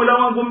nitarejeshwa kwa Mola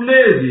wangu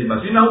mlezi,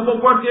 basi na huko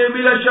kwake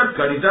bila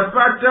shaka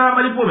nitapata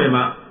malipo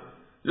mema.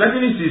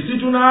 Lakini sisi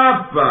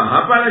tunaapa,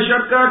 hapana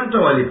shaka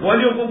tutawalipa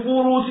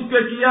waliokufuru siku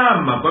ya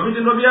kiyama kwa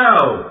vitendo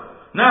vyao,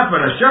 na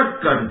hapana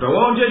shaka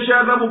tutawaonjesha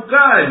adhabu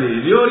kali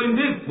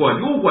iliyorindikwa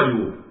juu kwa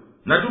juu.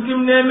 Na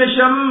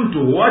tukimneemesha mtu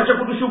huacha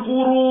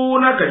kutushukuru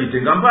na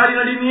akajitenga mbali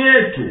na dini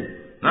yetu,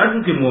 na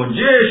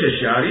tukimwonjesha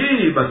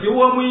shari basi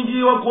huwa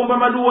mwingi wa kuomba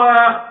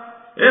madua.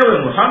 ewe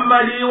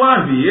Muhammadi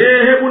waambie,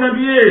 hebu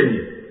nabieni,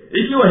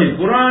 ikiwa hii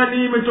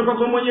Kurani imetoka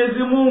kwa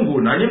Mwenyezi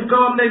Mungu nanyi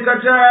mkawa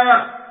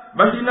mnaikataa,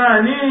 basi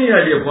nani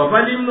aliyekuwa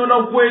mbali mno na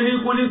ukweli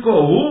kuliko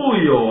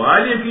huyo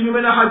aliye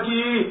kinyume na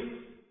haki?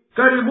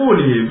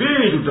 Karibuni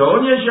hivi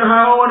tutaonyesha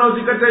hao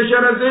wanaozikataa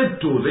ishara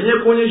zetu zenye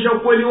kuonyesha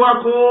ukweli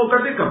wako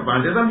katika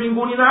pande za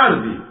mbinguni na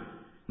ardhi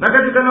na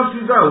katika nafsi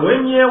zao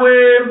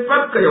wenyewe,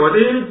 mpaka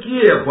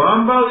yawadhihirikie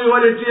kwamba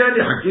uliwaletea ni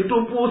haki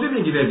tupu, si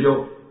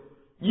vinginevyo.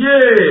 Je,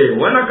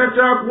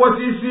 wanakataa kuwa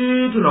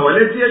sisi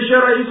tunawaletea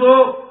ishara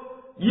hizo?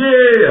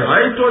 Je,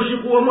 haitoshi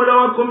kuwa Mola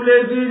wako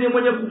mlezi ni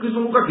mwenye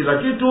kukizunguka kila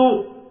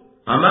kitu?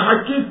 Ama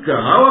hakika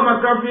hawa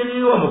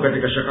makafiri wamo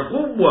katika shaka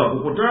kubwa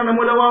kukutana na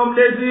Mola wao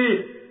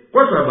mlezi,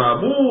 kwa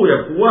sababu ya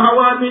kuwa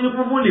hawaamini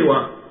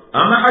kuvuliwa.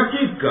 Ama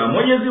hakika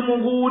Mwenyezi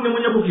Mungu ni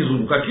mwenye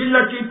kukizunguka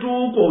kila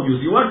kitu kwa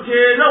ujuzi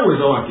wake na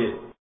uwezo wake.